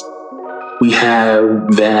because we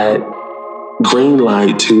have that green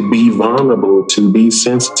light to be vulnerable, to be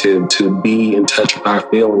sensitive, to be in touch with our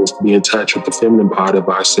feelings, to be in touch with the feminine part of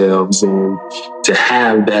ourselves, and to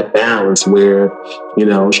have that balance where,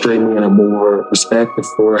 straight men are more respected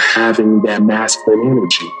for having that masculine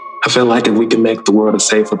energy. I feel like if we can make the world a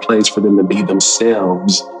safer place for them to be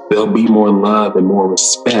themselves, there'll be more love and more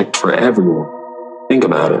respect for everyone. Think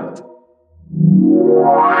about it.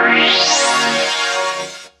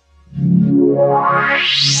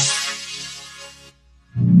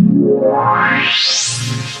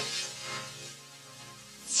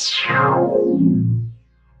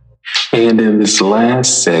 And in this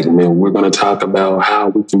last segment, we're going to talk about how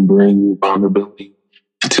we can bring vulnerability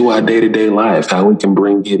to our day-to-day life, how we can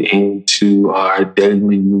bring it into our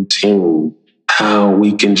daily routine, how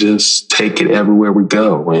we can just take it everywhere we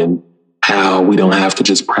go, and how we don't have to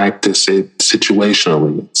just practice it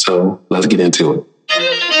situationally. So let's get into it.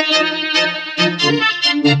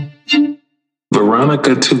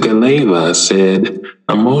 Veronica Tugaleva said,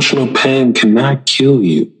 "Emotional pain cannot kill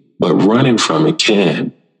you, but running from it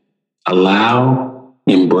can. Allow,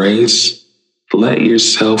 embrace, let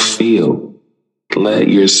yourself feel. Let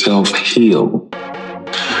yourself heal."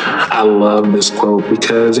 I love this quote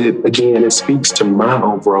because it speaks to my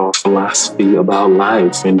overall philosophy about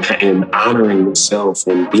life and honoring yourself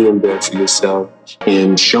and being there for yourself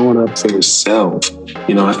and showing up for yourself.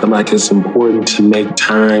 I feel like it's important to make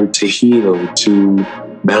time to heal, to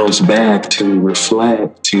bounce back, to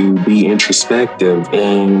reflect, to be introspective,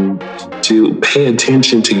 and to pay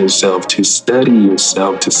attention to yourself, to study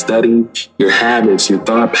yourself, to study your habits, your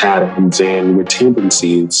thought patterns, and your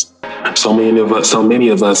tendencies. So many of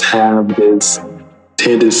us have this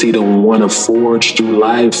tendency to want to forge through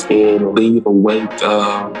life and leave a wake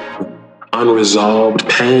of unresolved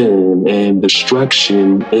pain and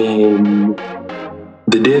destruction in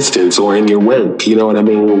the distance or in your wake. You know what I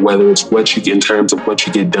mean? Whether it's in terms of what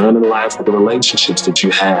you get done in life or the relationships that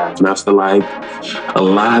you have. And I feel like a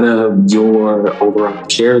lot of your overall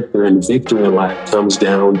character and victory in life comes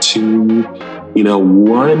down to,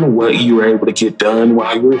 one, what you were able to get done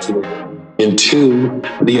while you were here. And two,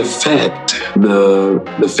 the effect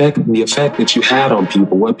that you had on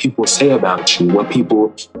people, what people say about you, what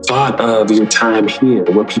people thought of your time here,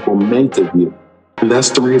 what people make of you. And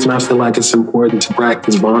that's the reason I feel like it's important to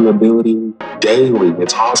practice vulnerability daily,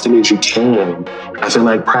 as often as you can. I feel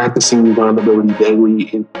like practicing vulnerability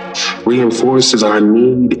daily reinforces our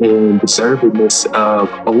need and deservedness of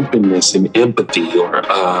openness and empathy, or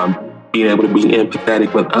being able to be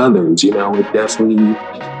empathetic with others. You know, it definitely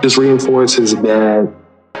just reinforces that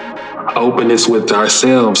openness with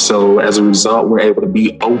ourselves. So as a result, we're able to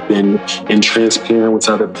be open and transparent with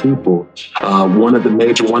other people. One of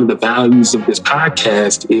the values of this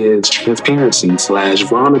podcast is transparency /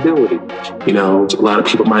 vulnerability. You know, a lot of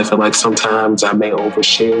people might feel like sometimes I may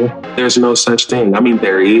overshare. There's no such thing. I mean,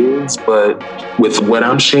 there is, but with what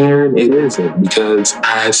I'm sharing, it isn't, because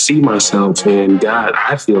I see myself in God.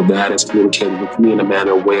 I feel God is communicating with me in a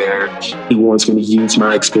manner where He wants me to use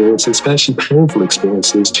my experiences, especially painful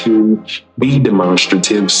experiences, to be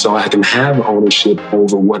demonstrative so I can have ownership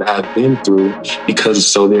over what I've been through, because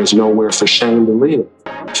so there's nowhere for shame to live.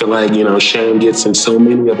 I feel like, you know, shame gets in so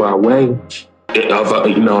many of our way, in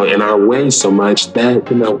our way so much that,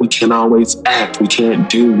 you know, we can't always act, we can't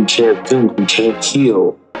do, we can't think, we can't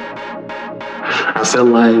heal. I feel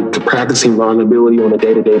like practicing vulnerability on a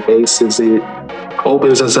day-to-day basis, it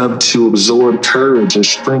opens us up to absorb courage and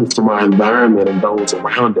strength from our environment and those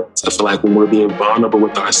around us. I feel like when we're being vulnerable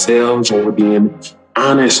with ourselves, when we're being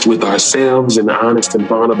honest with ourselves and honest and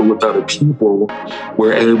vulnerable with other people,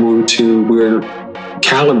 we're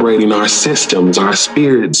calibrating our systems, our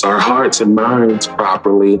spirits, our hearts and minds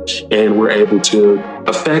properly, and we're able to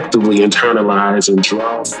effectively internalize and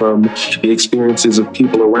draw from the experiences of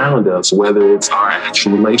people around us, whether it's our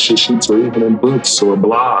actual relationships or even in books or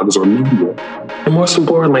blogs or media. And most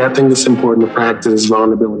importantly, I think it's important to practice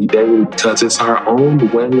vulnerability daily, because it's our own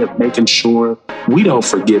way of making sure we don't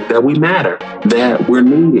forget that we matter, that we're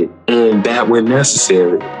needed, and that we're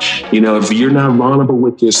necessary. You know, if you're not vulnerable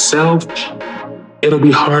with yourself, it'll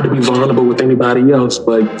be hard to be vulnerable with anybody else,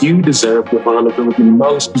 but you deserve your vulnerability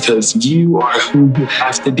most, because you are who you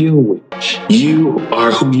have to deal with. You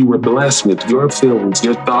are who you were blessed with. Your feelings,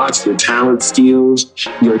 your thoughts, your talents, skills,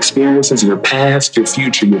 your experiences, your past, your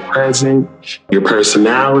future, your present, your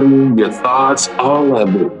personality, your thoughts, all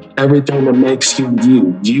of it. Everything that makes you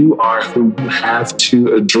you. You are who you have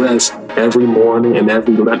to address every morning and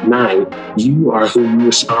every night. You are who you're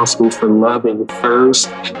responsible for loving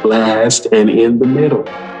first, last, and in the middle.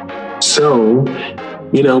 So,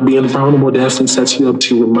 you know, being vulnerable definitely sets you up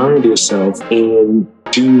to remind yourself and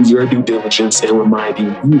do your due diligence in reminding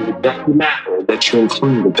you that you matter, that you're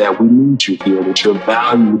included, that we need you here, that you're a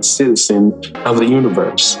valued citizen of the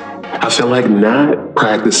universe. I feel like not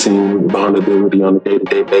practicing vulnerability on a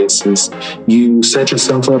day-to-day basis, you set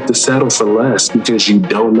yourself up to settle for less, because you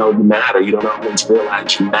don't know you matter. You don't always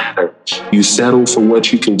realize you matter. You settle for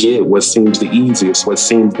what you can get, what seems the easiest, what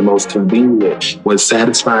seems the most convenient, what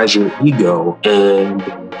satisfies your ego. And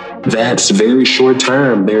that's very short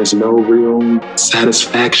term. There's no real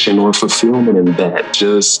satisfaction or fulfillment in that.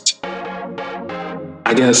 Just,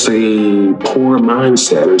 I guess, a poor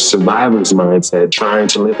mindset or survivor's mindset, trying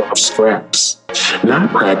to live off scraps.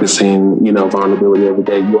 Not practicing, you know, vulnerability every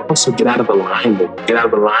day. You also get out of alignment. Get out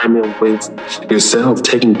of alignment with yourself,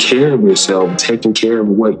 taking care of yourself, taking care of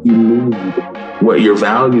what you need, what your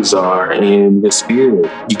values are, and your spirit.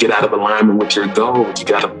 You get out of alignment with your goals. You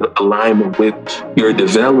get out of alignment with your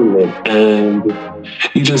development, and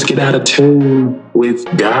you just get out of tune with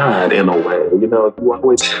God in a way. You know, you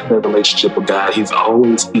always have that relationship with God. He's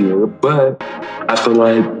always here. But I feel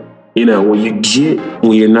like, you know, when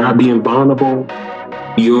you're not being vulnerable,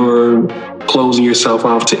 you're closing yourself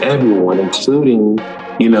off to everyone, including,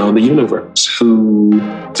 you know, the universe, who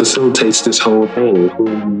facilitates this whole thing,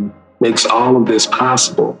 who makes all of this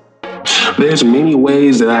possible. There's many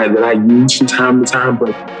ways that I use from time to time,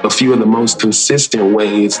 but a few of the most consistent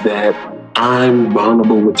ways that I'm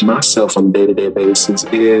vulnerable with myself on a day-to-day basis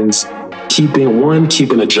is keeping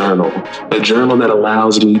a journal that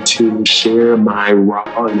allows me to share my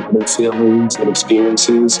raw and inner feelings and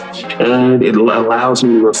experiences. And it allows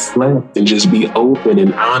me to reflect and just be open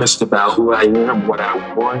and honest about who I am, what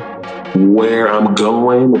I want, where I'm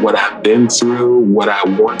going, what I've been through, what I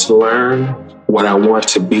want to learn, what I want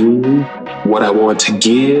to be, what I want to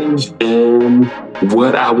give, and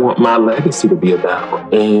what I want my legacy to be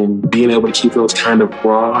about. And being able to keep those kind of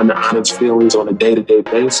raw and honest feelings on a day-to-day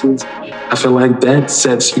basis, I feel like that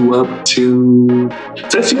sets you up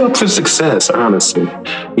for success, honestly.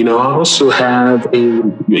 You know, I also have a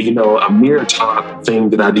mirror talk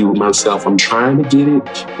thing that I do with myself. I'm trying to get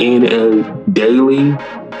it in a daily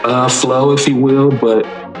flow, if you will, but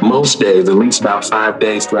most days, at least about 5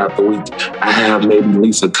 days throughout the week, I have maybe at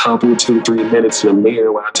least a couple, 2-3 minutes in the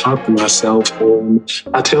mirror where I talk to myself and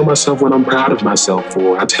I tell myself what I'm proud of myself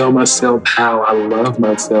for. I tell myself how I love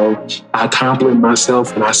myself. I compliment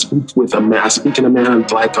myself, and I speak in a manner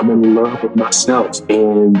like I'm in love with myself.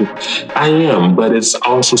 And I am, but it's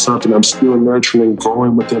also something I'm still nurturing and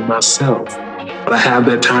growing within myself. But I have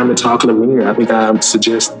that time to talk in the mirror. I think I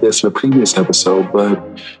suggested this in a previous episode, but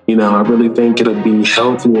I really think it'll be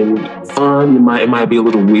healthy and fun. It might be a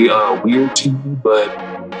little weird to you, but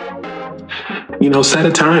set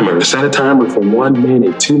a timer. Set a timer for 1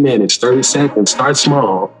 minute, 2 minutes, 30 seconds. Start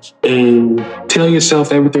small and tell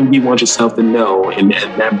yourself everything you want yourself to know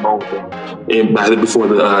at that moment. And before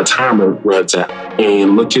the timer runs out,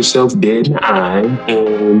 and look yourself dead in the eye,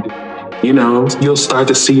 and you'll start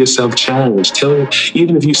to see yourself change.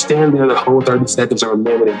 Even if you stand there the whole 30 seconds or a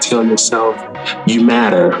minute and tell yourself you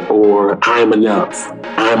matter, or I'm enough.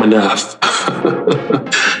 I'm enough.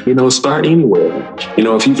 Start anywhere.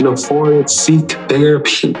 If you can afford it, seek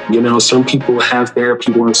therapy. Some people have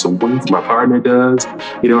therapy once a week. My partner does.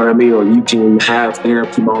 You know what I mean? Or you can have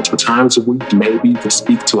therapy multiple times a week. Maybe you can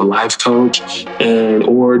speak to a life coach,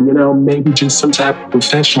 or maybe just some type of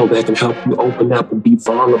professional that can help you open up and be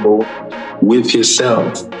vulnerable with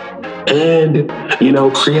yourself. And,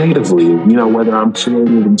 creatively, whether I'm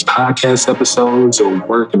creating these podcast episodes or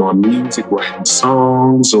working on music, writing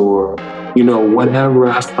songs, or, whatever,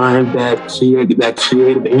 I find that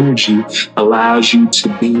creative energy allows you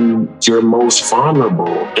to be your most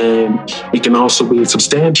vulnerable. And it can also be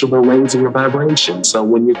substantial in raising your vibration. So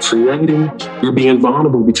when you're creating, you're being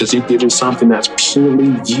vulnerable because you're giving something that's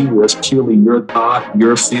purely you, that's purely your thought,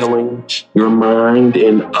 your feeling, your mind,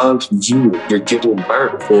 and of you. You're giving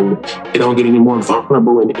birth, and it don't get any more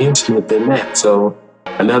vulnerable and intimate than that. So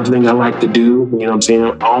another thing I like to do,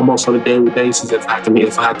 almost on a daily basis, if I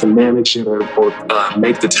can manage it or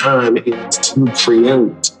make the time, is to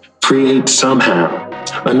create somehow.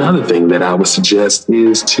 Another thing that I would suggest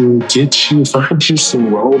is to find you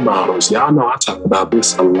some role models. Y'all know I talk about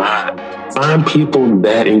this a lot. Find people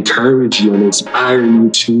that encourage you and inspire you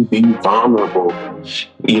to be vulnerable.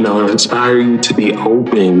 Inspire you to be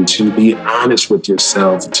open, to be honest with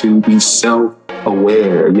yourself, to be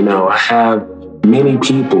self-aware. I have many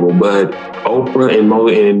people, but Oprah and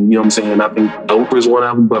I think Oprah's one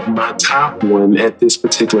of them, but my top one at this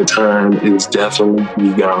particular time is definitely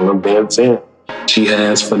Iyanla Vanzant. She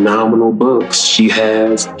has phenomenal books. She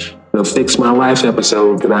has the Fix My Life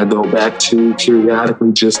episodes that I go back to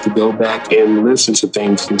periodically just to go back and listen to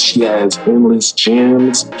things. And she has endless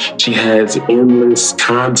gems. She has endless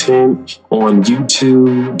content on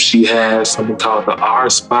YouTube. She has something called the R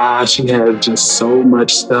Spy. She has just so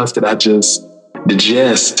much stuff that I just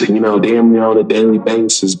digest, damn near on a daily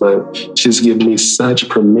basis. But she's given me such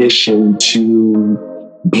permission to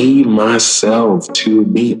be myself, to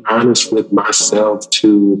be honest with myself,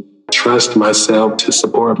 to trust myself, to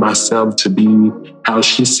support myself, to be, how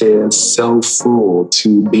she says, self-full,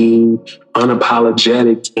 to be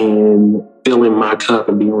unapologetic in filling my cup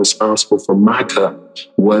and being responsible for my cup.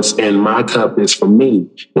 What's in my cup is for me,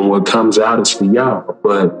 and what comes out is for y'all.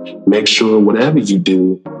 But make sure whatever you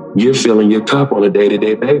do, you're filling your cup on a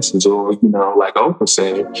day-to-day basis. Or, like Oprah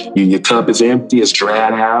said, your cup is empty, it's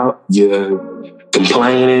dried out, you're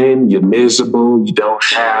complaining, you're miserable, you don't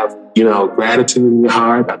have, gratitude in your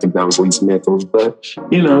heart. I think that was Lisa Nichols, but,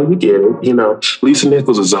 you get it. Lisa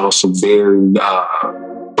Nichols is also very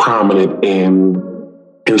prominent in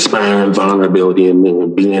inspiring vulnerability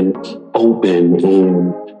and being open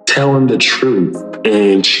and telling the truth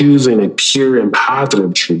and choosing a pure and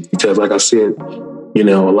positive truth. Because like I said, a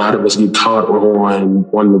lot of us get caught on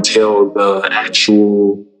wanting to tell the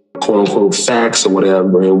actual quote unquote facts or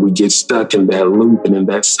whatever, and we get stuck in that loop and in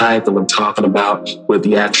that cycle of talking about what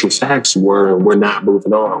the actual facts were, and we're not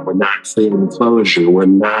moving on. We're not creating closure. We're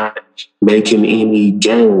not making any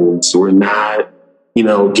gains. We're not,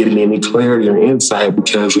 getting any clarity or insight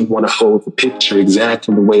because we want to hold the picture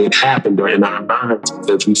exactly the way it happened or in our minds,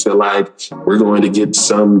 because we feel like we're going to get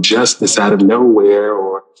some justice out of nowhere,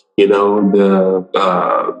 or,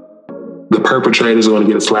 the perpetrators are going to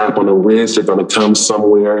get a slap on the wrist. They're going to come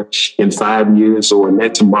somewhere in 5 years or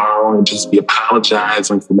net tomorrow and just be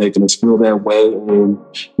apologizing for making us feel that way. And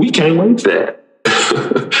we can't wait for that.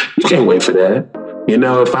 You can't wait for that.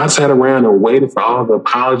 If I sat around and waited for all the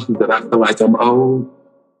apologies that I feel like I'm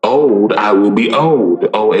old, I will be old,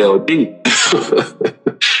 OLD.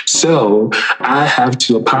 So I have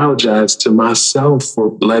to apologize to myself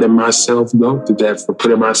for letting myself go through that, for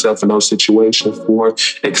putting myself in those situations, for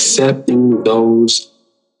accepting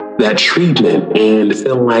that treatment and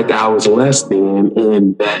feeling like I was less than,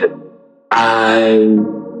 and that I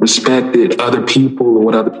respected other people and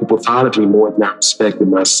what other people thought of me more than I respected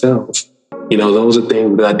myself. Those are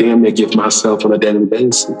things that I damn near give myself on a daily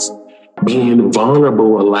basis. Being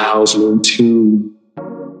vulnerable allows me to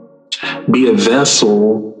be a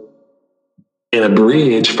vessel and a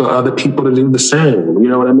bridge for other people to do the same. You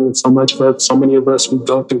know what I mean? So many of us, we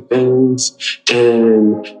go through things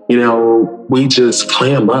and, we just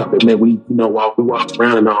clam up. And then we walk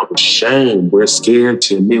around in all the shame. We're scared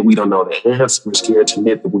to admit we don't know the answer. We're scared to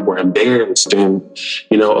admit that we were embarrassed. And,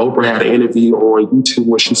 Oprah had an interview on YouTube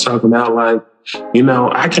where she's talking about like,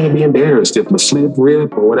 I can't be embarrassed if my slip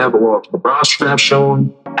rip or whatever, or the bra strap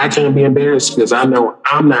showing. I can't be embarrassed because I know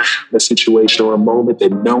I'm not having a situation or a moment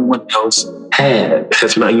that no one else hasn't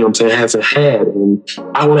had. And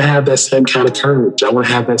I want to have that same kind of courage. I want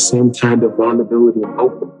to have that same kind of vulnerability and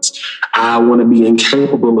openness. I want to be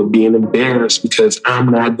incapable of being embarrassed because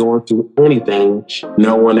I'm not going through anything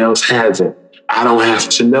no one else hasn't. I don't have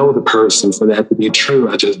to know the person for that to be true.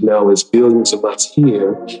 I just know it's billions of us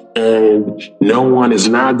here, and no one is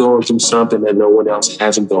not going through something that no one else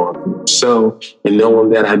hasn't gone through. So, and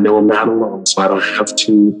knowing that I know I'm not alone, so I don't have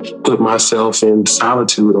to put myself in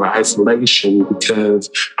solitude or isolation because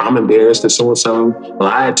I'm embarrassed that so-and-so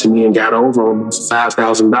lied to me and got over on me for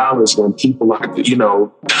 $5,000 when people are,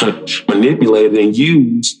 manipulated and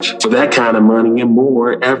used for that kind of money and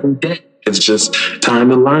more every day. It's just time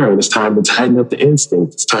to learn. It's time to tighten up the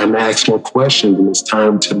instinct. It's time to ask more questions, and it's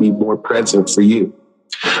time to be more present for you.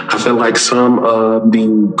 I feel like some of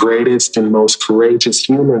the greatest and most courageous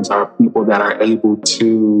humans are people that are able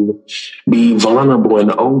to be vulnerable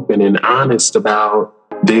and open and honest about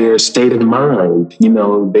their state of mind,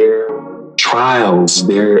 their trials,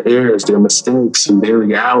 their errors, their mistakes, and their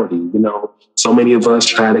reality. So many of us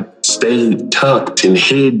try to stay tucked and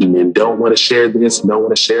hidden and don't want to share this, don't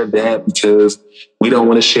want to share that because we don't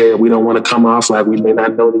want to share. We don't want to come off like we may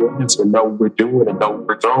not know the answer, know what we're doing and know where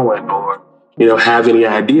we're going, or, have any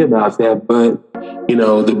idea about that. But,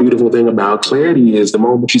 the beautiful thing about clarity is the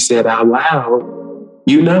moment you say it out loud,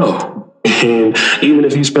 And even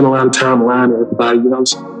if you spend a lot of time lying to everybody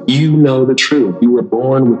else, you know the truth. You were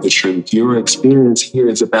born with the truth. Your experience here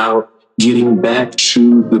is about getting back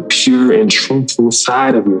to the pure and truthful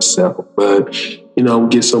side of yourself. But,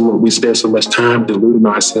 we spend so much time deluding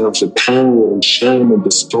ourselves with pain and shame and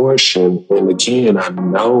distortion. And again, I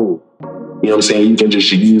know, you can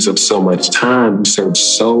just use up so much time. You serve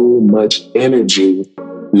so much energy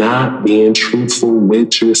not being truthful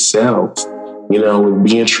with yourself.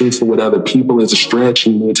 Being truthful with other people is a stretch.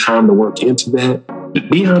 You need time to work into that.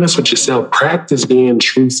 Be honest with yourself. Practice being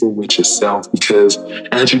truthful with yourself, because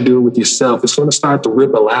as you do it with yourself, it's going to start to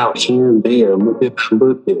ripple out here and there, a little bit by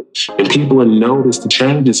little bit. And people will notice the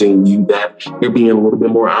changes in you, that you're being a little bit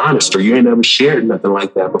more honest, or you ain't never shared nothing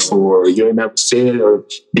like that before, or you ain't never said or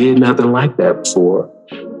did nothing like that before.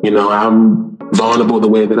 I'm vulnerable the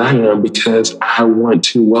way that I am because I want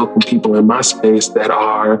to welcome people in my space that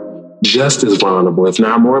are just as vulnerable, if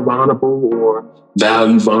not more vulnerable, or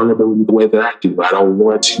value vulnerability the way that I do. I don't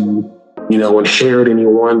want to, inherit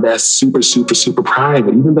anyone that's super, super, super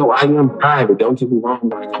private. Even though I am private, don't get me wrong,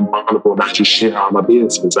 like I'm vulnerable and I just share all my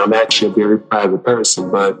business. I'm actually a very private person.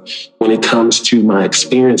 But when it comes to my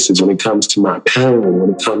experiences, when it comes to my pain,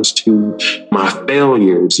 when it comes to my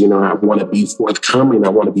failures, I want to be forthcoming. I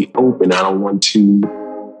want to be open. I don't want to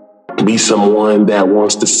be someone that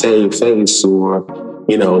wants to save face or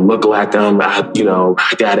look like I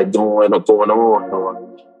got it going on, or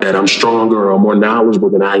that I'm stronger or more knowledgeable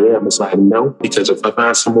than I am. It's like, no, because if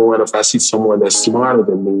I see someone that's smarter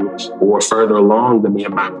than me or further along than me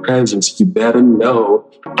in my presence, you better know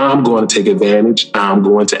I'm going to take advantage. I'm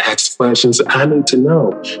going to ask questions. I need to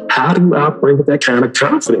know, how do you operate with that kind of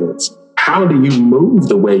confidence? How do you move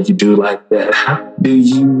the way you do like that? How do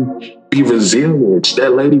you be resilient?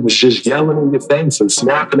 That lady was just yelling in your face and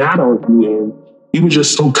snapping out on you, and you were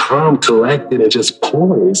just so calm, collected, and just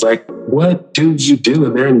poised. Like, what do you do? Are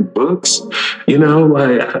there any books?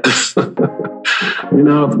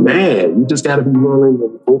 Man, you just got to be willing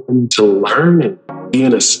and open to learning.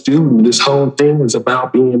 Being a student, this whole thing is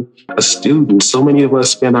about being a student. So many of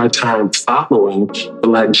us spend our time following, but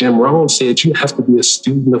like Jim Rohn said, you have to be a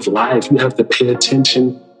student of life. You have to pay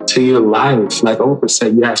attention to your life. Like Oprah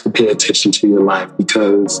said, you have to pay attention to your life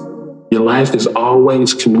because your life is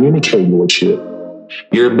always communicating with you.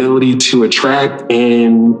 Your ability to attract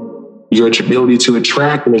and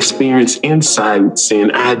experience insights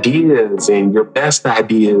and ideas and your best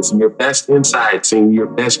insights and your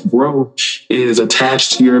best growth is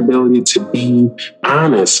attached to your ability to be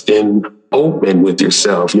honest and open with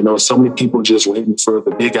yourself. You know, so many people just waiting for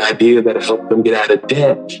the big idea that'll help them get out of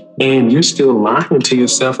debt. And you're still lying to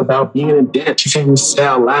yourself about being in debt. You can't even say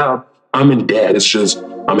out loud, I'm in debt. It's just,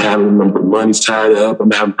 I'm having money's tied up.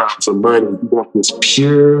 I'm having problems with money. You want this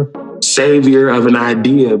pure savior of an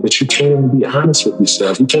idea, but you can't even be honest with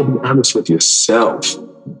yourself. You can't be honest with yourself.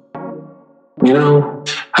 You know,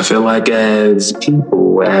 I feel like as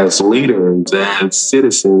people, as leaders, as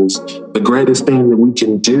citizens, the greatest thing that we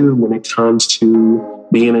can do when it comes to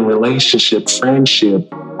being in relationship,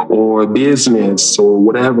 friendship, or business or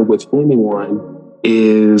whatever with anyone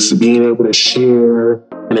is being able to share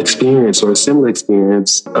an experience or a similar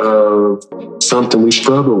experience of something we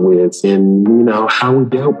struggle with and, you know, how we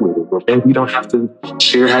dealt with it. Or maybe you don't have to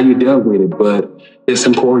share how you dealt with it, but it's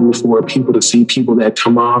important for people to see people that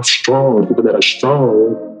come off strong, people that are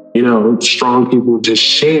strong, you know, strong people just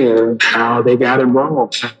share how they got it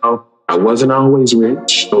wrong, how I wasn't always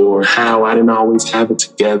rich or how I didn't always have it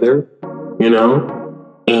together, you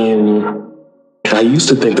know, and I used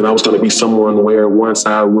to think that I was going to be someone where once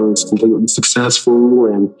I was completely successful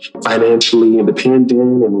and financially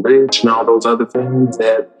independent and rich and all those other things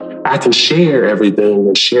that I can share everything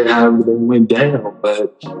and share how everything went down.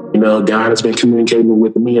 But, you know, God has been communicating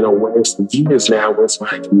with me in a way for years now where it's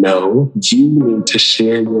like, no, you need to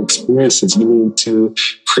share your experiences. You need to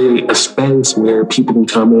create a space where people can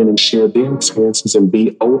come in and share their experiences and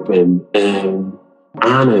be open and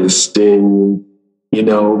honest and, you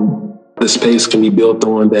know, the space can be built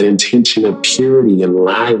on that intention of purity and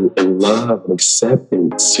light and love and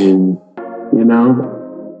acceptance. And, you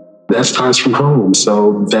know, that starts from home.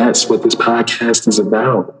 So that's what this podcast is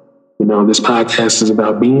about. You know, this podcast is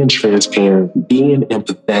about being transparent, being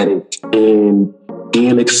empathetic, and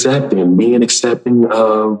being accepting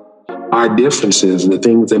of our differences, the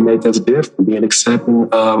things that make us different, being accepting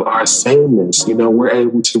of our sameness. You know, we're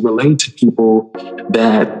able to relate to people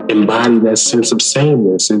that embody that sense of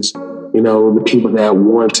sameness. It's, you know, the people that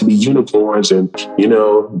want to be unicorns and, you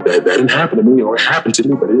know, that didn't happen to me or it happened to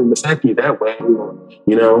me, but it didn't affect me that way.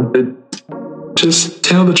 You know, just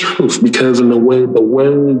tell the truth, because in the way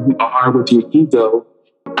you are with your ego,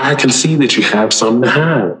 I can see that you have something to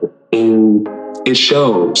hide. And it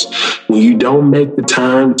shows when you don't make the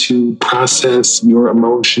time to process your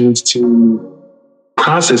emotions, you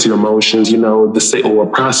know, or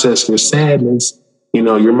process your sadness. You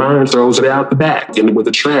know, your mind throws it out the back and with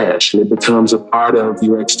the trash, and it becomes a part of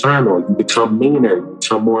your external. You become meaner, you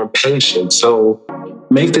become more impatient. So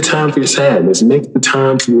make the time for your sadness, make the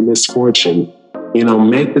time for your misfortune, you know,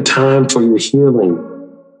 make the time for your healing.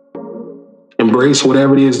 Embrace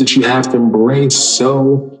whatever it is that you have to embrace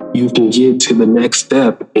so you can get to the next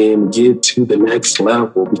step and get to the next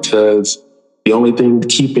level, because the only thing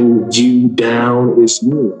keeping you down is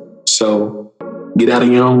you. So get out of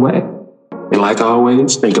your own way. And like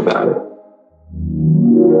always, think about it.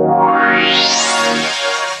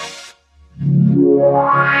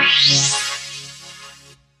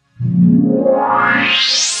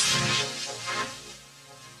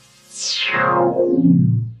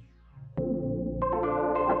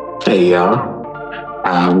 Hey, y'all.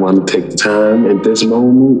 I want to take the time at this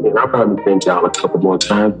moment, and I'll probably thank y'all a couple more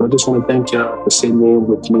times, but I just want to thank y'all for sitting in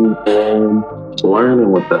with me and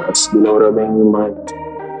learning with us. You know what I mean? Like,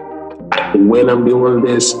 when I'm doing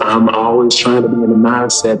this, I'm always trying to be in the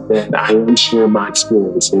mindset that I am sharing my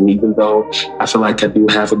experience. And even though I feel like I do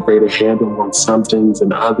have a greater handle on some things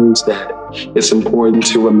than others, that it's important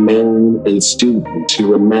to remain a student,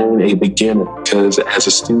 to remain a beginner. Because as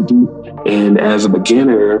a student and as a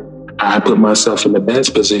beginner, I put myself in the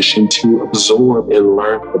best position to absorb and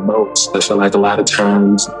learn the most. I feel like a lot of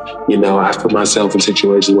times, you know, I put myself in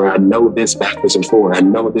situations where I know this backwards and forward. I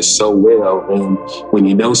know this so well. And when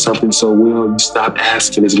you know something so well, you stop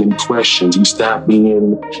asking as many questions. You stop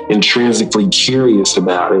being intrinsically curious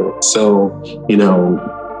about it. So, you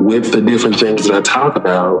know, with the different things that I talk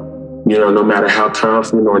about, you know, no matter how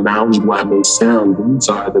confident or knowledgeable I may sound, these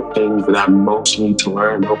are the things that I most need to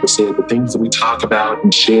learn. Oprah said the things that we talk about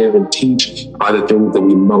and share and teach are the things that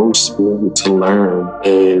we most need to learn.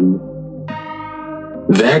 And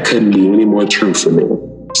that couldn't be any more true for me.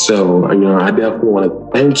 So, you know, I definitely want to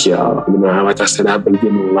thank y'all. You know, like I said, I've been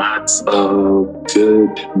getting lots of good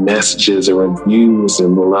messages and reviews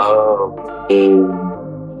and love and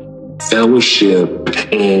fellowship,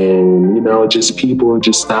 and, you know, just people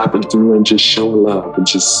just stopping through and just showing love and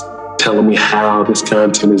just telling me how this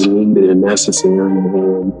content is needed and necessary.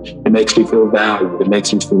 And it makes me feel valued. It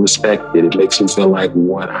makes me feel respected. It makes me feel like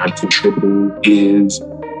what I'm contributing is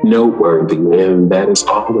noteworthy, and that is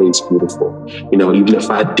always beautiful. Even if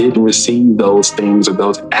I didn't receive those things or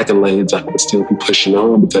those accolades, I would still be pushing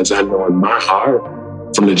on because I know in my heart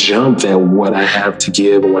from the jump that what I have to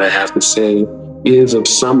give and what I have to say is of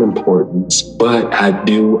some importance. But I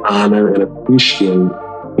do honor and appreciate,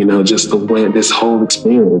 just the way this whole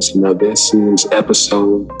experience. This is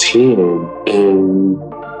episode 10, and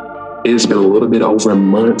it's been a little bit over a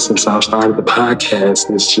month since I started the podcast.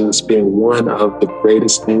 It's just been one of the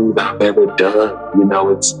greatest things I've ever done.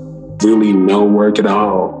 It's really no work at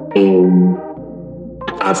all. And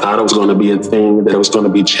I thought it was going to be a thing that was going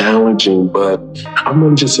to be challenging, but I'm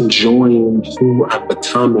really just enjoying who I'm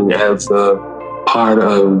becoming as a part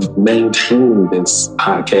of maintaining this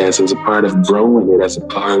podcast, as a part of growing it, as a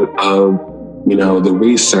part of the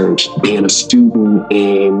research, being a student,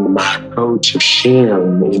 and my approach of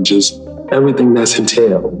sharing and just everything that's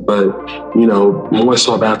entailed. But, more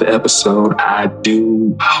so about the episode, I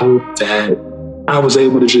do hope that I was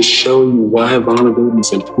able to just show you why vulnerability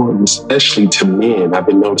is important, especially to men. I've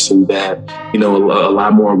been noticing that, a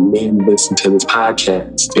lot more men listen to this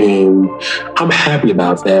podcast. And I'm happy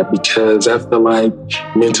about that because I feel like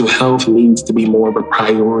mental health needs to be more of a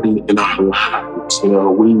priority in our lives.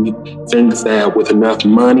 We think that with enough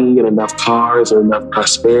money and enough cars and enough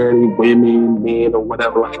prosperity, women, men, or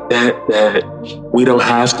whatever like that, that we don't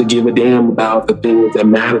have to give a damn about the things that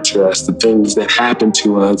matter to us, the things that happen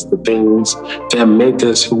to us, the things that make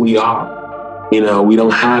us who we are. We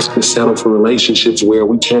don't have to settle for relationships where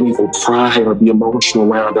we can't even cry or be emotional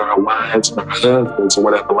around our wives and our husbands or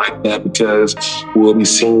whatever like that because we'll be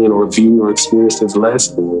seen or viewed or experienced as less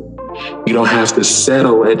than. You don't have to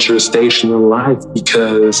settle at your station in life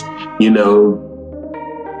because,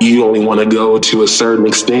 you only want to go to a certain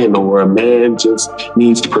extent, or a man just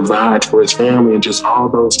needs to provide for his family, and just all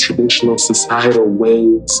those traditional societal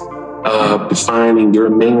ways of defining your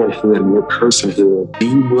manhood and your personhood.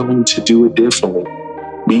 Be willing to do it differently.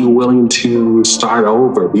 Be willing to start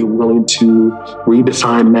over. Be willing to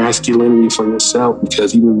redefine masculinity for yourself,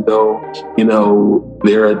 because even though,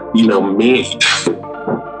 there are, men,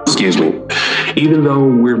 excuse me, even though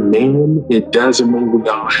we're men, it doesn't mean we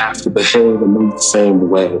all have to behave and move the same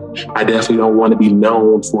way. I definitely don't want to be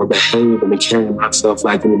known for behaving and carrying myself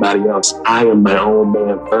like anybody else. I am my own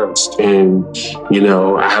man first. And,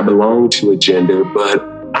 I belong to a gender, but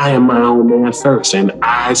I am my own man first. And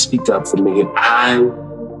I speak up for me. I,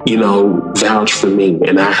 vouch for me.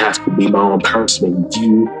 And I have to be my own person. And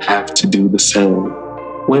you have to do the same.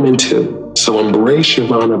 Women too. So embrace your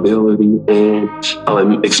vulnerability and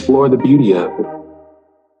explore the beauty of it.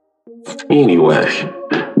 Anyway,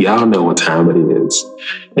 y'all know what time it is.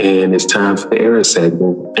 And it's time for the era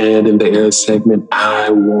segment. And in the era segment, I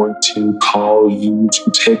want to call you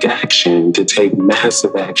to take action, to take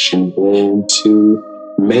massive action, and to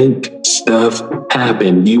make stuff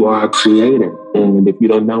happen. You are a creator. And if you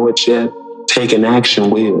don't know it yet, taking action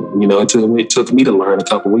will. It took me to learn a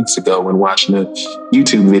couple weeks ago when watching a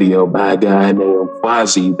YouTube video by a guy named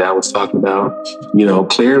Quasi that was talking about,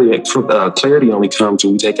 clarity only comes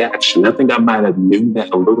when we take action. I think I might have knew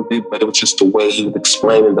that a little bit, but it was just the way he was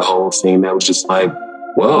explaining the whole thing that was just like,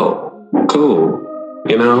 whoa, cool,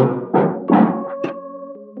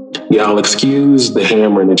 Y'all excuse the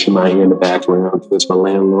hammering that you might hear in the background because my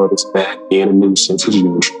landlord is back being a nuisance as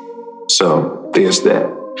usual. So there's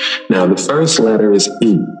that. Now, the first letter is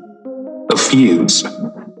E, effuse,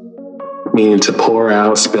 meaning to pour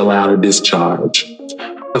out, spill out, or discharge.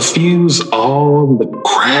 Effuse all the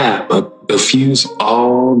crap, effuse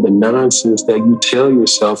all the nonsense that you tell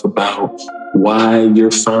yourself about why you're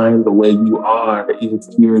fine the way you are if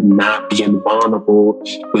you're not being vulnerable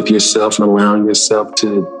with yourself and allowing yourself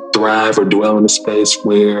to thrive or dwell in a space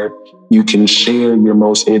where you can share your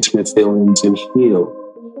most intimate feelings and heal.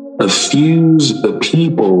 Effuse the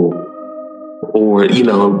people, or,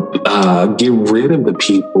 get rid of the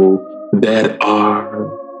people that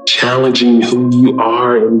are challenging who you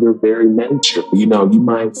are in your very nature. You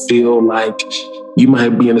might feel like you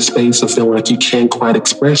might be in a space of feeling like you can't quite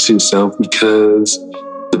express yourself because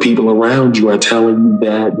the people around you are telling you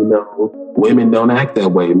that, women don't act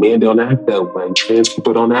that way, men don't act that way, trans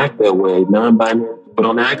people don't act that way, non-binary people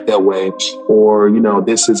don't act that way, or,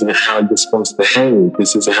 this isn't how you're supposed to behave,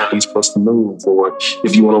 this isn't how you're supposed to move, or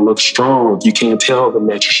if you want to look strong, you can't tell them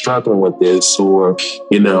that you're struggling with this, or,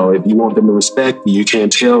 if you want them to respect you, you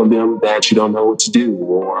can't tell them that you don't know what to do,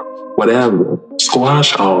 or whatever.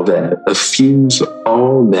 Squash all that, effuse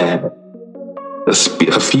all that,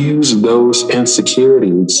 effuse those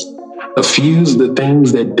insecurities, effuse the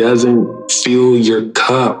things that doesn't fill your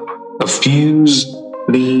cup, effuse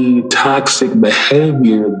the toxic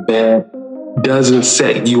behavior that doesn't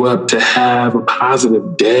set you up to have a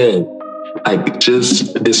positive day. Like,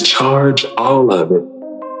 just discharge all of it.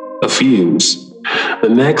 A fuse. The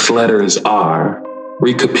next letter is R.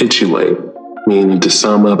 Recapitulate, meaning to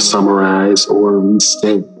sum up, summarize, or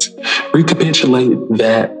restate. Recapitulate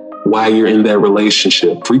that why you're in that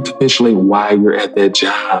relationship. Recapitulate why you're at that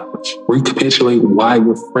job. Recapitulate why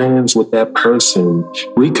you're friends with that person.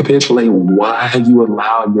 Recapitulate why you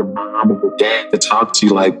allow your mom or your dad to talk to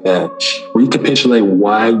you like that. Recapitulate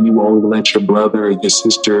why you only let your brother or your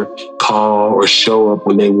sister call or show up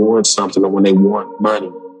when they want something or when they want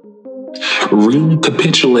money.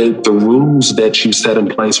 Recapitulate the rules that you set in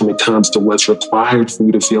place when it comes to what's required for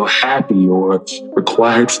you to feel happy, or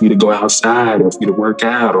required for you to go outside, or for you to work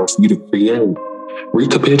out, or for you to create.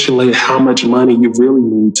 Recapitulate how much money you really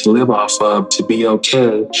need to live off of to be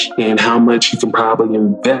okay, and how much you can probably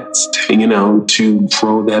invest, to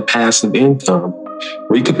grow that passive income.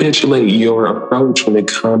 Recapitulate your approach when it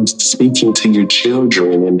comes to speaking to your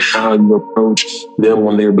children and how you approach them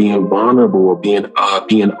when they're being vulnerable or being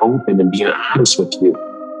open and being honest with you.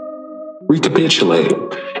 Recapitulate.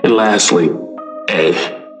 And lastly,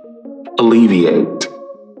 A, alleviate,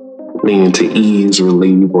 meaning to ease,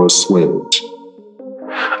 relieve, or assuage.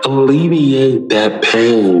 Alleviate that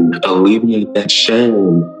pain, alleviate that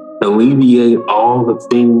shame, alleviate all the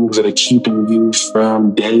things that are keeping you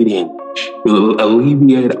from dating.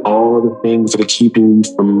 Alleviate all the things that are keeping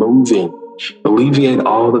you from moving. Alleviate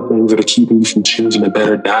all the things that are keeping you from choosing a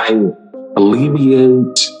better diet.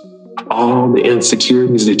 Alleviate all the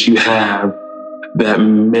insecurities that you have that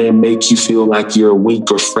may make you feel like you're a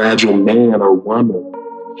weak or fragile man or woman.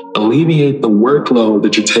 Alleviate the workload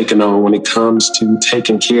that you're taking on when it comes to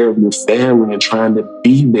taking care of your family and trying to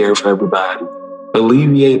be there for everybody.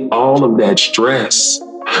 Alleviate all of that stress.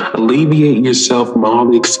 Alleviate yourself from all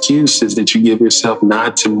the excuses that you give yourself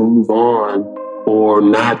not to move on or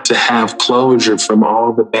not to have closure from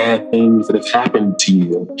all the bad things that have happened to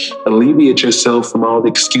you. Alleviate yourself from all the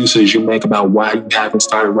excuses you make about why you haven't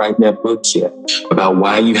started writing that book yet, about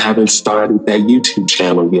why you haven't started that YouTube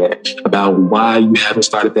channel yet, about why you haven't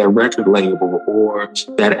started that record label or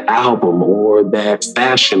that album or that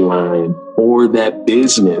fashion line or that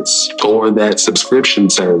business or that subscription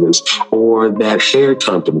service or that hair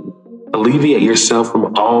company. Alleviate yourself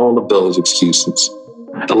from all of those excuses.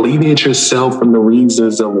 Alleviate yourself from the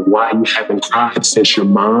reasons of why you haven't cried since your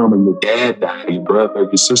mom or your dad died, your brother or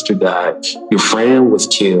your sister died, your friend was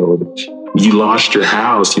killed, you lost your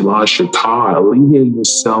house, you lost your car. Alleviate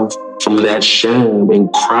yourself from that shame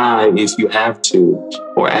and cry if you have to,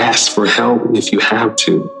 or ask for help if you have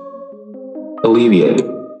to. Alleviate.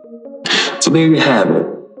 So there you have it.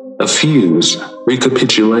 A fuse,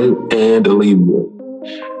 recapitulate, and alleviate.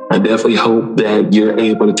 I definitely hope that you're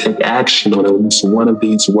able to take action on at least one of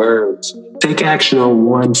these words. Take action on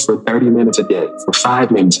one for 30 minutes a day, for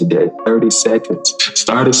 5 minutes a day, 30 seconds.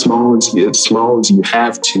 Start as small as you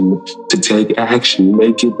have to take action.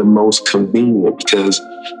 Make it the most convenient, because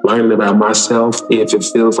learning about myself, if it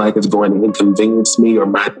feels like it's going to inconvenience me or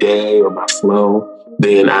my day or my flow,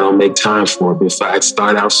 then I don't make time for it. If I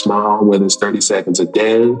start out small, whether it's 30 seconds a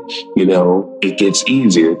day, it gets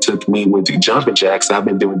easier. It took me with jumping jacks. I've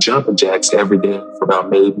been doing jumping jacks every day for about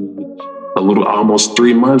maybe almost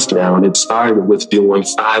 3 months now. And it started with doing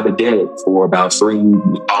 5 a day for about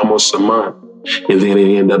almost a month. And then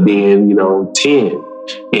it ended up being, 10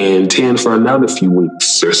 and 10 for another few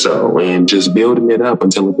weeks or so, and just building it up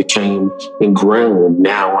until it became ingrained.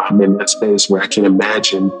 Now I'm in that space where I can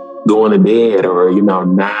imagine going to bed or,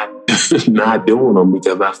 not doing them,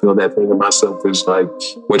 because I feel that thing in myself is like,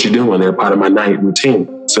 what you doing? They're part of my night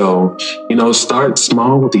routine. So, start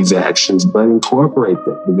small with these actions, but incorporate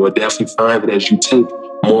them. You'll definitely find that as you take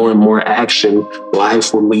more and more action,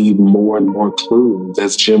 life will leave more and more clues.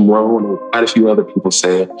 As Jim Rohn and quite a few other people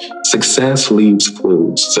say, success leaves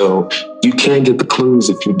clues. So you can't get the clues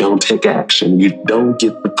if you don't take action. You don't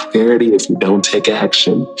get the clarity if you don't take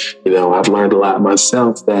action. I've learned a lot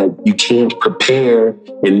myself that you can't prepare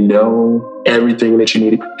and know everything that you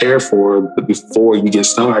need to prepare for before you get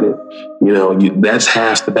started. That's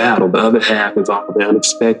half the battle. The other half is all the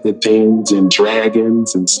unexpected things and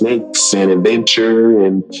dragons and snakes and adventure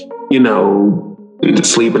and,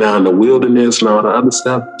 sleeping out in the wilderness and all the other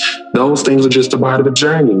stuff. Those things are just a part of the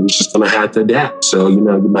journey. You're just going to have to adapt. So, you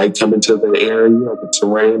might come into the area or the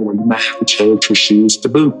terrain where you might have to change from shoes to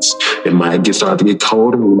boots. It might start to get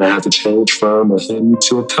colder. You might have to change from a hoodie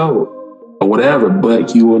to a coat or whatever,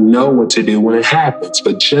 but you will know what to do when it happens.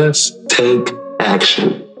 But just take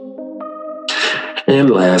action. And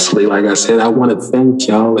lastly, like I said, I want to thank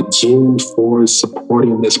y'all again for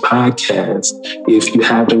supporting this podcast. If you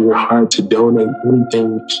have it in your heart to donate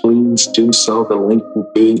anything, please do so. The link will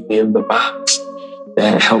be in the box.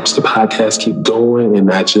 That helps the podcast keep going, and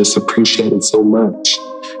I just appreciate it so much.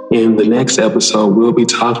 In the next episode, we'll be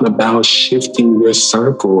talking about shifting your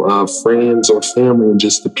circle of friends or family and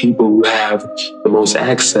just the people who have the most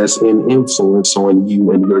access and influence on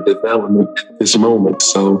you and your development at this moment.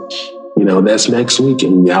 So, that's next week,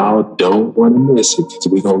 and y'all don't want to miss it because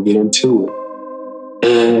we're going to get into it.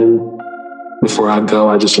 And before I go,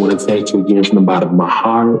 I just want to thank you again from the bottom of my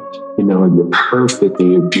heart. You're perfect,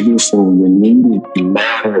 and you're beautiful, you're needed, you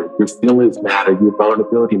matter, your feelings matter, your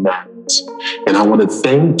vulnerability matters. And I want to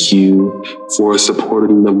thank you for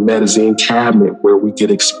supporting the Medicine Cabinet, where we get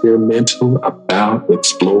experimental about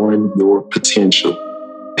exploring your potential.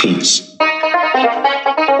 Peace.